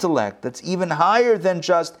intellect that's even higher than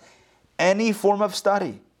just any form of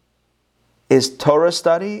study is Torah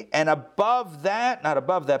study. And above that, not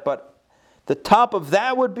above that, but the top of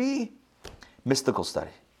that would be mystical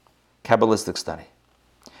study, Kabbalistic study.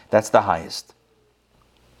 That's the highest.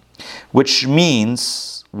 Which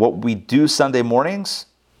means what we do Sunday mornings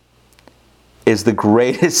is the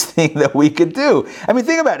greatest thing that we could do. I mean,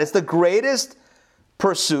 think about it. It's the greatest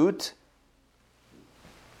pursuit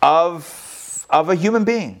of a human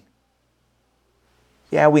being.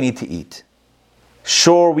 Yeah, we need to eat.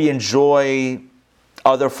 Sure, we enjoy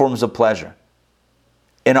other forms of pleasure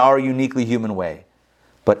in our uniquely human way.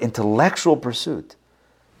 But intellectual pursuit,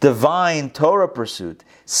 divine Torah pursuit,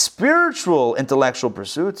 spiritual intellectual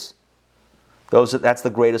pursuits, that's the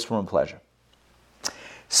greatest form of pleasure.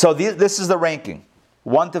 So this is the ranking,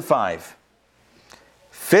 1 to 5.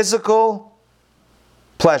 Physical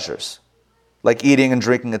pleasures, like eating and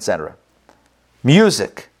drinking, etc.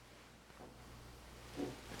 music,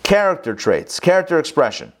 character traits, character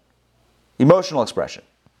expression, emotional expression,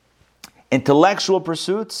 intellectual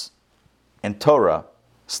pursuits, and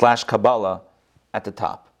Torah/Kabbalah at the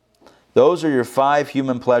top. Those are your 5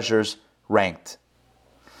 human pleasures ranked.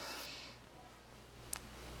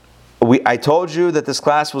 I told you that this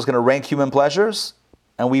class was going to rank human pleasures,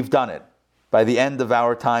 and we've done it. By the end of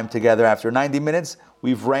our time together, after 90 minutes,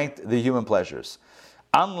 we've ranked the human pleasures.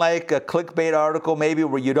 Unlike a clickbait article maybe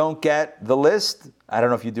where you don't get the list, I don't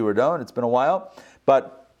know if you do or don't, it's been a while,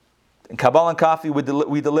 but in Kabbalah Coffee, we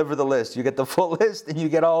deliver the list. You get the full list, and you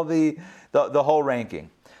get all the whole ranking.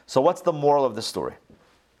 So what's the moral of the story?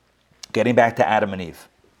 Getting back to Adam and Eve.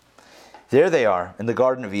 There they are in the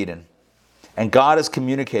Garden of Eden. And God is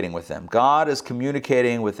communicating with them. God is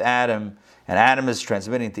communicating with Adam, and Adam is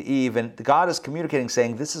transmitting to Eve. And God is communicating,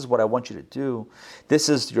 saying, this is what I want you to do. This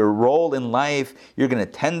is your role in life. You're going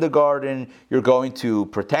to tend the garden. You're going to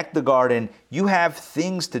protect the garden. You have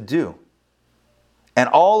things to do. And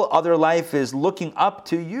all other life is looking up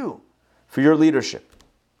to you for your leadership.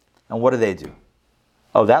 And what do?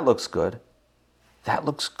 Oh, that looks good. That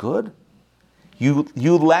looks good.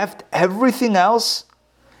 You left everything else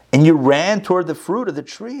and you ran toward the fruit of the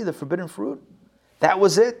tree, the forbidden fruit. That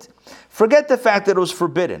was it. Forget the fact that it was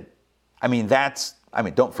forbidden.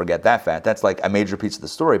 Don't forget that fact. That's like a major piece of the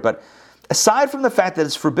story. But aside from the fact that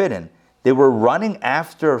it's forbidden, they were running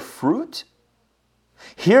after fruit.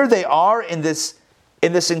 Here they are in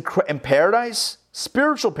paradise,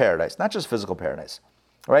 spiritual paradise, not just physical paradise,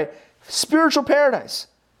 right? Spiritual paradise.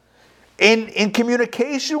 In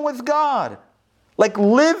communication with God. Like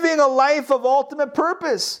living a life of ultimate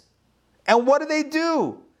purpose. And what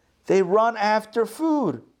do? They run after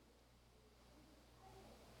food.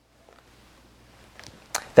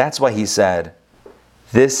 That's why he said,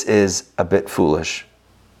 this is a bit foolish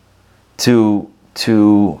to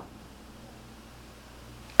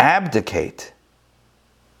abdicate,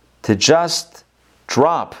 to just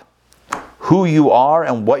drop who you are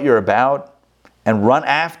and what you're about and run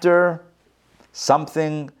after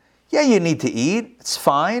something. Yeah, you need to eat. It's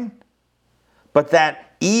fine. But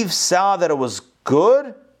that Eve saw that it was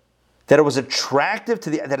good, that it was attractive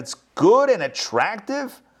that it's good and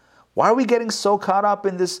attractive. Why are we getting so caught up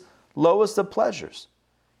in this lowest of pleasures?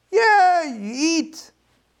 Yeah, you eat.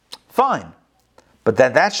 Fine. But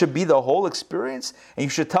that should be the whole experience. And you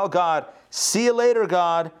should tell God, see you later,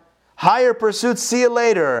 God. Higher pursuits, see you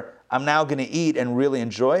later. I'm now going to eat and really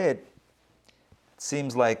enjoy it. It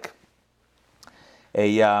seems like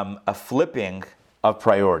a flipping of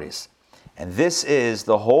priorities. And this is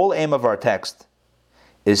the whole aim of our text,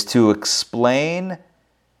 is to explain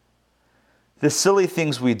the silly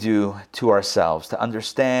things we do to ourselves, to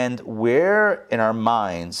understand where in our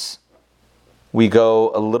minds we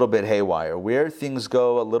go a little bit haywire, where things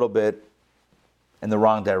go a little bit in the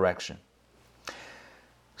wrong direction.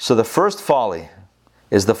 So the first folly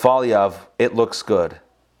is the folly of it looks good.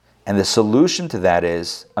 And the solution to that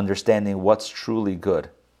is understanding what's truly good.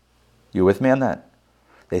 You with me on that?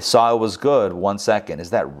 They saw it was good 1 second.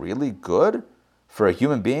 Is that really good for a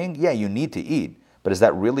human being? Yeah, you need to eat. But is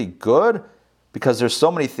that really good? Because there's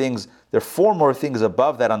so many things, there are 4 more things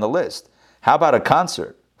above that on the list. How about a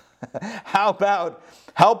concert? How about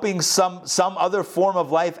helping some other form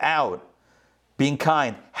of life out? Being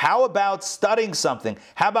kind. How about studying something?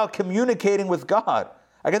 How about communicating with God?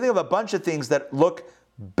 I can think of a bunch of things that look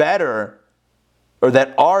better, or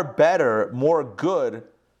that are better, more good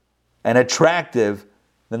and attractive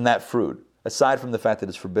than that fruit, aside from the fact that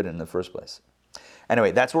it's forbidden in the first place.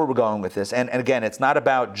 Anyway, that's where we're going with this. And again, it's not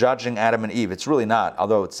about judging Adam and Eve. It's really not,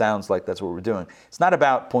 although it sounds like that's what we're doing. It's not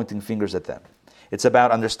about pointing fingers at them. It's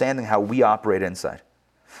about understanding how we operate inside.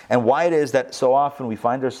 And why it is that so often we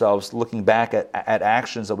find ourselves looking back at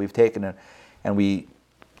actions that we've taken, and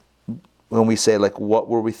when we say, like, what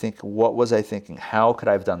were we thinking? What was I thinking? How could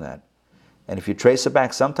I have done that? And if you trace it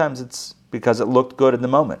back, sometimes it's because it looked good in the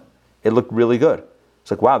moment. It looked really good.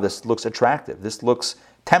 It's like, wow, this looks attractive. This looks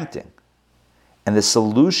tempting. And the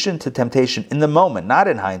solution to temptation in the moment, not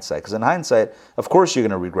in hindsight, because in hindsight, of course you're going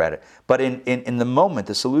to regret it. But in the moment,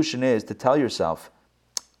 the solution is to tell yourself,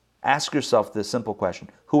 ask yourself this simple question: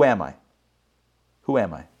 who am I? Who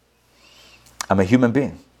am I? I'm a human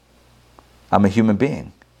being. I'm a human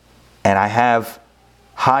being. And I have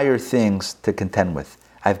higher things to contend with.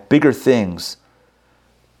 I have bigger things,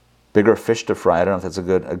 bigger fish to fry. I don't know if that's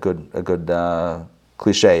a good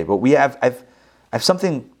cliche, but I have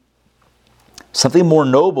something more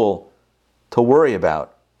noble to worry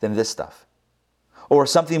about than this stuff, or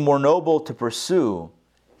something more noble to pursue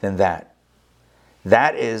than that.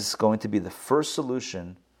 That is going to be the first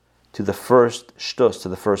solution to the first shtus, to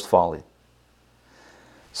the first folly.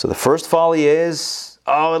 So the first folly is,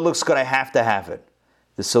 oh, it looks good, I have to have it.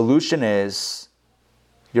 The solution is,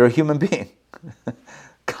 you're a human being.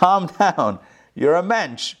 Calm down. You're a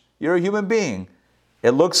mensch. You're a human being.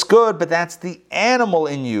 It looks good, but that's the animal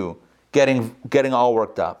in you getting all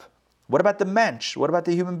worked up. What about the mensch? What about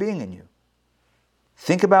the human being in you?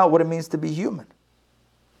 Think about what it means to be human.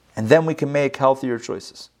 And then we can make healthier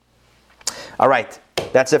choices. All right,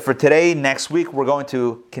 that's it for today. Next week, we're going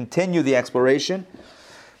to continue the exploration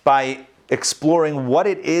by exploring what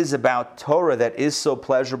it is about Torah that is so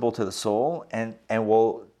pleasurable to the soul, and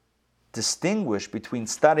we'll distinguish between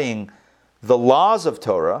studying the laws of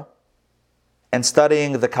Torah and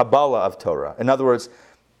studying the Kabbalah of Torah. In other words,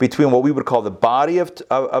 between what we would call the body of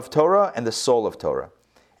Torah and the soul of Torah.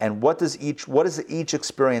 And what is each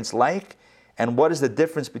experience like, and what is the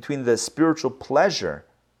difference between the spiritual pleasure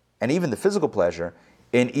and even the physical pleasure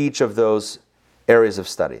in each of those areas of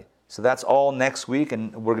study. So that's all next week,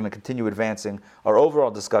 and we're going to continue advancing our overall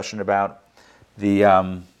discussion about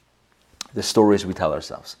the stories we tell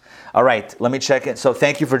ourselves. All right, let me check in. So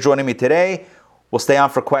thank you for joining me today. We'll stay on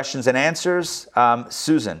for questions and answers.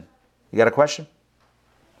 Susan, you got a question?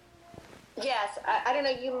 Yes, I don't know,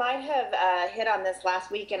 you might have hit on this last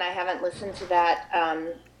week, and I haven't listened to that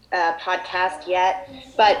podcast yet,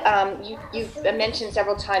 but you've mentioned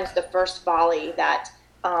several times the first folly, that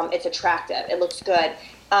it's attractive, it looks good.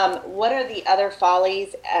 What are the other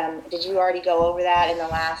follies? Did you already go over that in the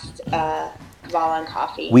last Kabbalah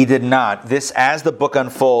Coffee? We did not. This, as the book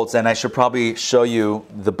unfolds, and I should probably show you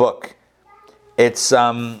the book. It's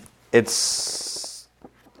over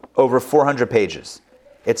 400 pages.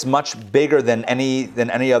 It's much bigger than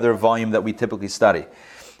any other volume that we typically study.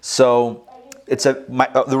 So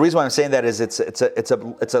the reason why I'm saying that is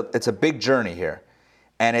it's a big journey here,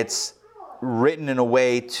 and it's written in a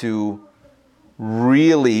way to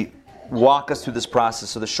really walk us through this process.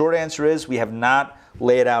 So the short answer is we have not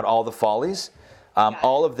laid out all the follies,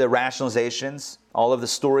 all of the rationalizations, all of the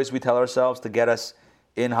stories we tell ourselves to get us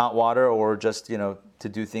in hot water, or just to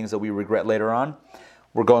do things that we regret later on.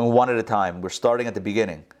 We're going one at a time. We're starting at the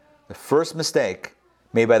beginning. The first mistake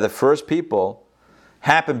made by the first people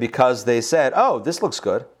happened because they said, oh, this looks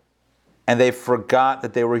good. And they forgot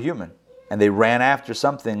that they were human. And they ran after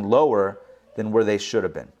something lower than where they should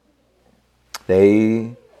have been.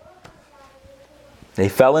 They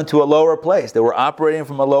fell into a lower place. They were operating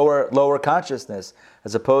from a lower consciousness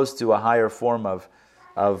as opposed to a higher form of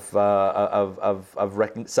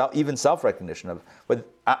even self-recognition. But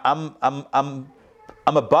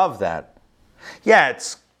I'm above that. Yeah,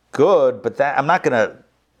 it's good, but I'm not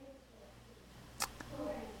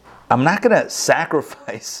gonna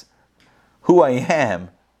sacrifice who I am.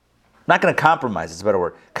 I'm not gonna compromise. It's a better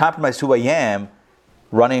word. Compromise who I am,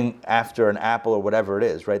 running after an apple or whatever it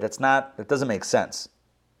is. Right? That doesn't make sense.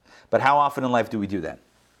 But how often in life do we do that?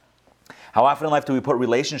 How often in life do we put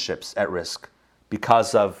relationships at risk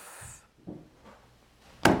because of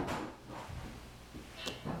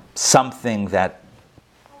something that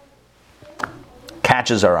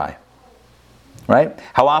catches our eye, right?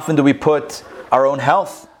 How often do we put our own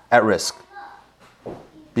health at risk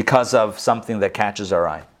because of something that catches our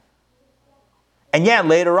eye? And yeah,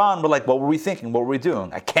 later on, we're like, what were we thinking? What were we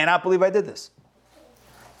doing? I cannot believe I did this.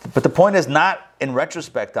 But the point is not in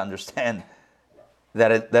retrospect to understand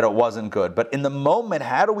that it wasn't good. But in the moment,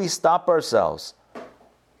 how do we stop ourselves?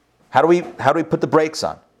 How do we put the brakes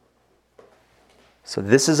on? So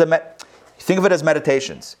this is think of it as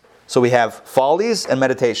meditations. So we have follies and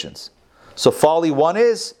meditations. So folly 1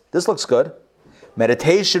 is, this looks good.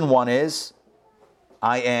 Meditation 1 is,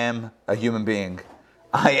 I am a human being.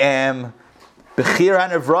 I am Bechir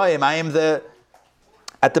HaNevrayim. I am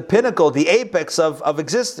at the pinnacle, the apex of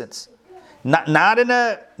existence. Not in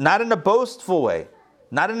a boastful way,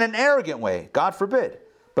 not in an arrogant way, God forbid,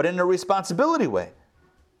 but in a responsibility way.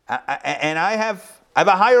 And I have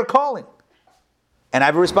a higher calling, and I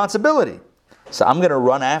have a responsibility. So I'm going to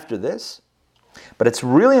run after this. But it's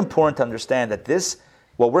really important to understand that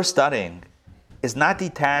what we're studying, is not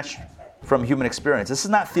detached from human experience. This is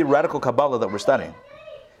not theoretical Kabbalah that we're studying.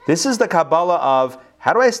 This is the Kabbalah of,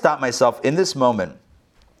 how do I stop myself in this moment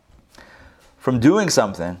from doing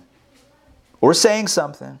something, or saying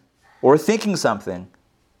something, or thinking something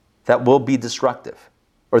that will be destructive,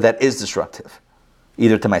 or that is destructive,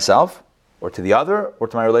 either to myself, or to the other, or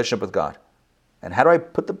to my relationship with God. And how do I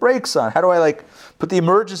put the brakes on? How do I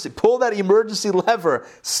pull that emergency lever,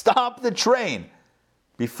 stop the train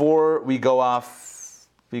before we go off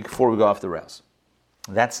the rails?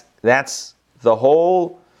 That's the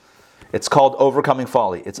whole. It's called overcoming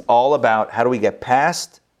folly. It's all about how do we get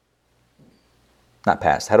past not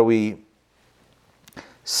past, how do we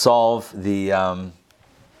solve the,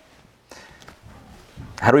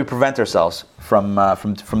 how do we prevent ourselves from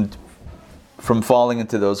falling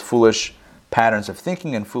into those foolish patterns of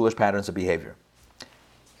thinking and foolish patterns of behavior?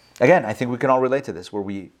 Again, I think we can all relate to this, where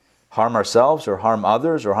we harm ourselves or harm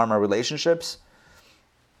others or harm our relationships,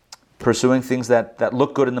 pursuing things that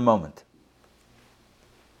look good in the moment.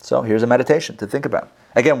 So here's a meditation to think about.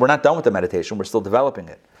 Again, we're not done with the meditation, we're still developing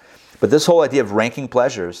it. But this whole idea of ranking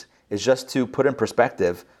pleasures is just to put in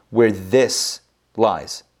perspective where this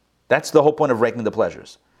lies. That's the whole point of ranking the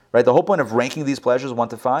pleasures, right? The whole point of ranking these pleasures 1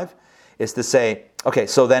 to 5 is to say, okay,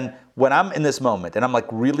 so then when I'm in this moment and I'm like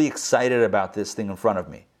really excited about this thing in front of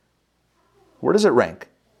me, where does it rank?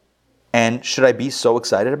 And should I be so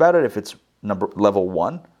excited about it if it's level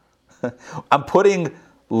 1? I'm putting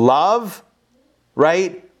love,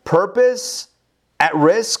 right, purpose at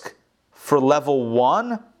risk for level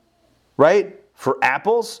 1, right, for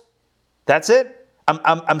apples. That's it.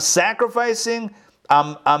 I'm sacrificing.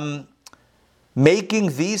 I'm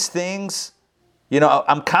making these things.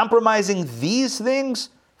 I'm compromising these things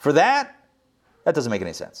for that. That doesn't make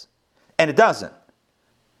any sense, and it doesn't.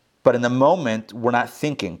 But in the moment, we're not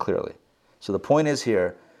thinking clearly. So the point is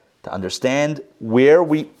here to understand where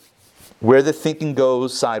the thinking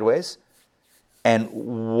goes sideways and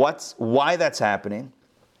why that's happening,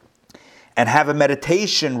 and have a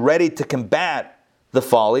meditation ready to combat the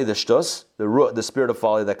folly, the shtus, the spirit of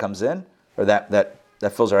folly that comes in, or that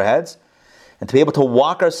fills our heads, and to be able to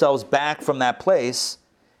walk ourselves back from that place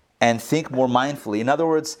and think more mindfully. In other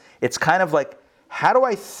words, it's kind of like, how do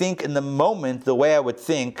I think in the moment the way I would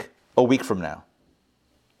think a week from now,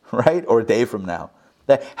 right? Or a day from now?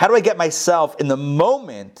 How do I get myself in the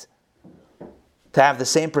moment to have the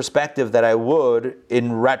same perspective that I would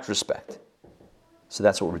in retrospect? So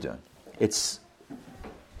that's what we're doing. It's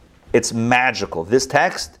magical. This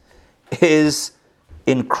text is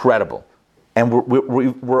incredible. And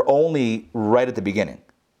we're only right at the beginning.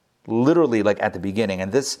 Literally like at the beginning.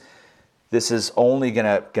 And this is only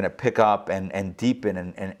gonna pick up and deepen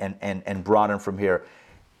and broaden from here.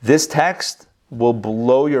 This text will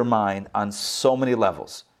blow your mind on so many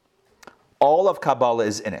levels. All of Kabbalah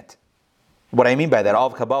is in it. What I mean by that, all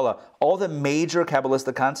of Kabbalah, all the major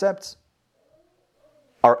Kabbalistic concepts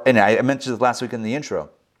are in it. I mentioned this last week in the intro.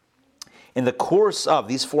 In the course of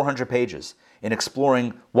these 400 pages, in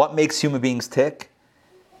exploring what makes human beings tick,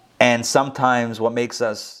 and sometimes what makes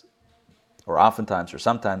us, or oftentimes or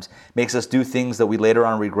sometimes, makes us do things that we later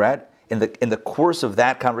on regret, in the course of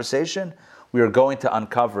that conversation, we are going to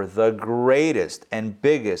uncover the greatest and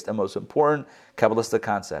biggest and most important Kabbalistic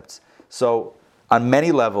concepts. So on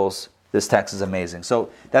many levels, this text is amazing. So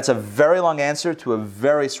that's a very long answer to a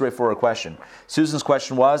very straightforward question. Susan's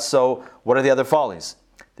question was, so what are the other follies?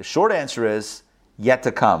 The short answer is, yet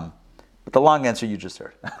to come. But the long answer you just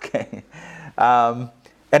heard. Okay.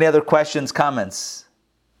 Any other questions, comments?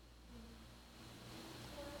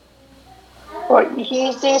 Well,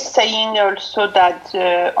 is he saying also that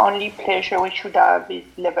the only pleasure we should have is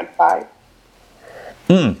level 5?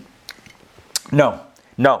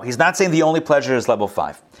 No, he's not saying the only pleasure is level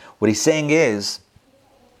 5. What he's saying is,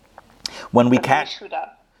 when we should have.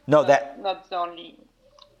 No, not the only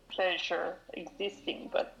pleasure existing,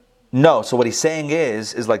 but no. So what he's saying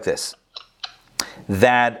is like this: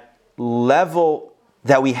 that level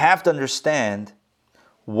that we have to understand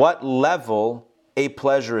what level a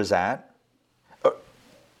pleasure is at.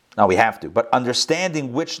 No, we have to, but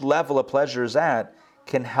understanding which level a pleasure is at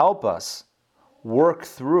can help us work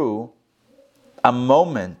through a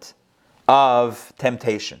moment of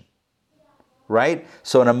temptation. Right?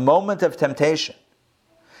 So in a moment of temptation,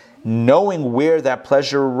 knowing where that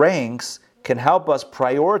pleasure ranks can help us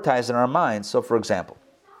prioritize in our minds. So for example,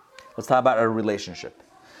 let's talk about a relationship.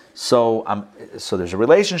 So there's a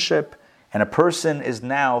relationship, and a person is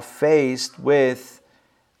now faced with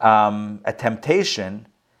a temptation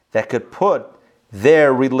that could put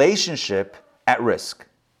their relationship at risk.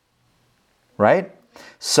 Right?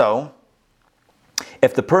 So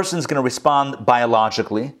if the person's going to respond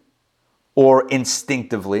biologically, or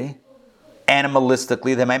instinctively,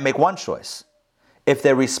 animalistically, they might make one choice. If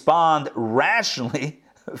they respond rationally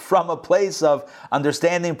from a place of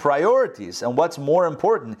understanding priorities and what's more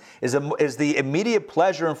important, is the immediate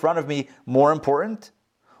pleasure in front of me more important?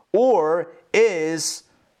 Or is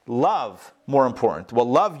love more important? Well,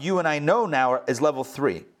 love, you and I know now, is level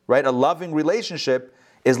 3, right? A loving relationship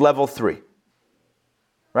is level 3,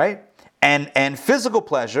 right? And physical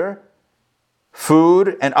pleasure,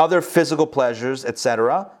 food and other physical pleasures,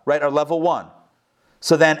 etc., right, are level 1.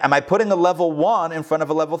 So then, am I putting a level 1 in front of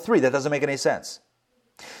a level 3? That doesn't make any sense.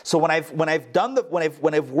 So when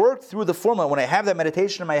I've worked through the formula, when I have that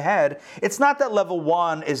meditation in my head, it's not that level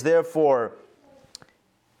 1 is therefore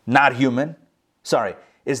not human.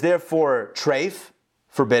 Is therefore treif,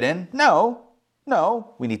 forbidden. No.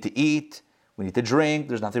 We need to eat. We need to drink.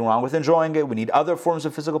 There's nothing wrong with enjoying it. We need other forms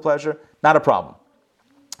of physical pleasure. Not a problem.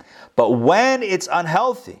 But when it's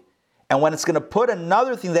unhealthy, and when it's going to put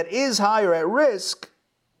another thing that is higher at risk,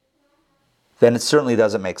 then it certainly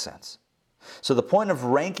doesn't make sense. So the point of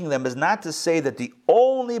ranking them is not to say that the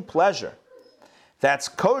only pleasure that's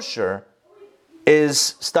kosher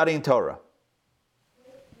is studying Torah.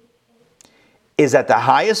 Is that the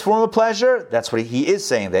highest form of pleasure? That's what he is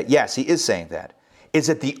saying that. Yes, he is saying that. Is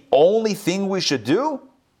it the only thing we should do?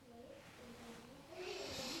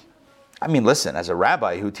 I mean, listen, as a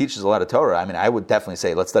rabbi who teaches a lot of Torah, I would definitely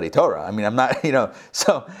say, let's study Torah. I'm not,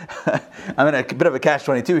 so I'm in a bit of a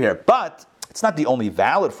catch-22 here. But it's not the only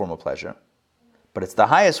valid form of pleasure, but it's the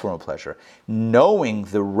highest form of pleasure. Knowing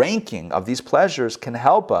the ranking of these pleasures can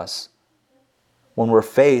help us when we're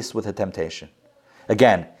faced with a temptation.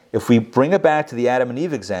 Again, if we bring it back to the Adam and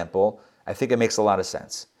Eve example, I think it makes a lot of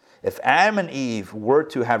sense. If Adam and Eve were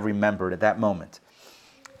to have remembered at that moment,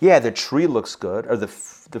 yeah, the tree looks good, or the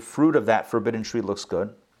fruit of that forbidden tree looks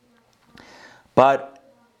good, but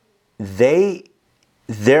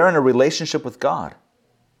they're in a relationship with God,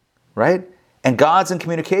 right? And God's in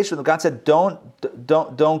communication with them. God said,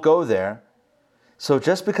 don't go there. So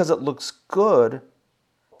just because it looks good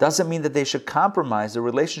doesn't mean that they should compromise their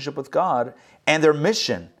relationship with God and their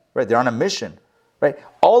mission, right? They're on a mission, right?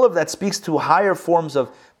 All of that speaks to higher forms of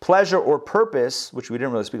pleasure or purpose, which we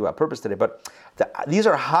didn't really speak about purpose today, but these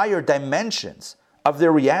are higher dimensions of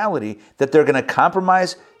their reality that they're going to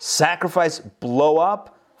compromise, sacrifice, blow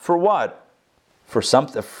up for what? For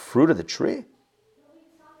the fruit of the tree?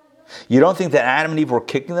 You don't think that Adam and Eve were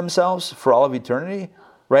kicking themselves for all of eternity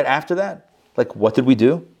right after that? Like, what did we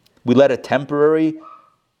do? We let a temporary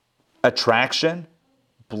attraction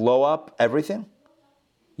blow up everything?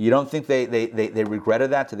 You don't think they regretted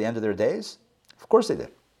that to the end of their days? Of course they did.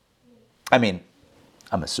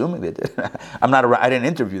 I'm assuming they did. I didn't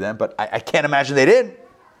interview them, but I can't imagine they did.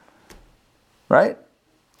 Right?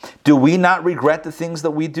 Do we not regret the things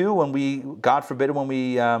that we do when we, God forbid, when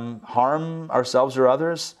we harm ourselves or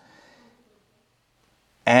others?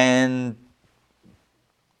 And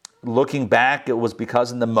looking back, it was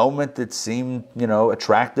because in the moment it seemed,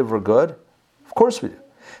 attractive or good? Of course we do.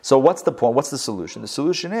 So what's the point? What's the solution? The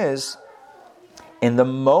solution is, in the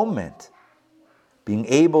moment, being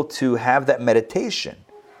able to have that meditation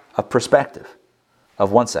of perspective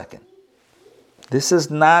of 1 second. This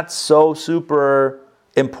is not so super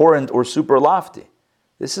important or super lofty.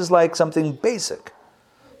 This is like something basic.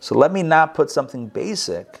 So let me not put something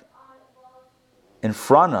basic in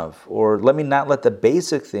front of, or let me not let the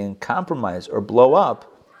basic thing compromise or blow up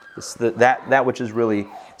that which is really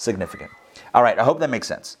significant. All right, I hope that makes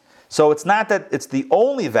sense. So it's not that it's the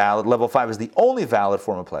only valid, level 5 is the only valid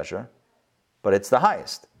form of pleasure, but it's the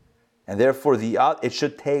highest. And therefore it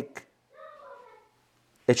should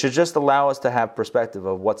just allow us to have perspective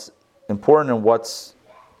of what's important and what's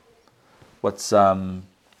less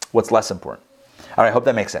important. All right, I hope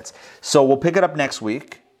that makes sense. So we'll pick it up next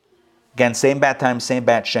week. Again, same bat time, same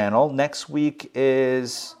bat channel. Next week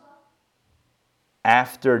is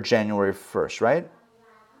after January 1st, right?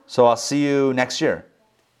 So I'll see you next year.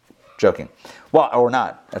 Joking. Well, or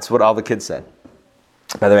not. That's what all the kids said.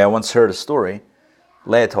 By the way, I once heard a story.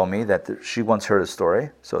 Leah told me that she once heard a story.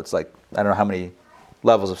 So it's like, I don't know how many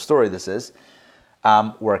levels of story this is,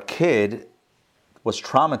 where a kid was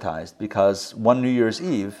traumatized because one New Year's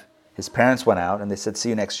Eve, his parents went out and they said, see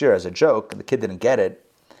you next year, as a joke. And the kid didn't get it.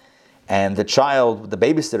 And the child, the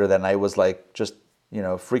babysitter that night, was like just,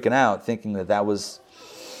 freaking out, thinking that was,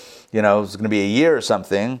 it was going to be a year or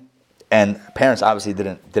something. And parents obviously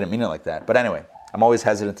didn't mean it like that. But anyway, I'm always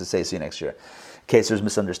hesitant to say see you next year, in case there's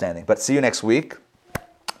misunderstanding. But see you next week,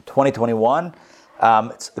 2021.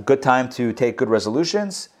 It's a good time to take good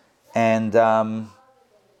resolutions. And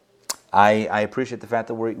I appreciate the fact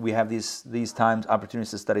that we have these times,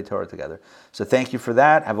 opportunities to study Torah together. So thank you for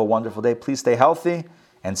that. Have a wonderful day. Please stay healthy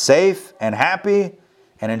and safe and happy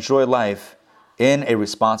and enjoy life in a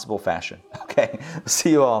responsible fashion. Okay,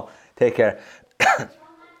 see you all. Take care.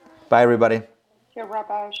 Bye, everybody. Thank you,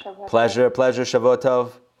 Rabbi. Shavuot. Pleasure. Shavuot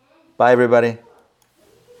Tov. Bye, everybody.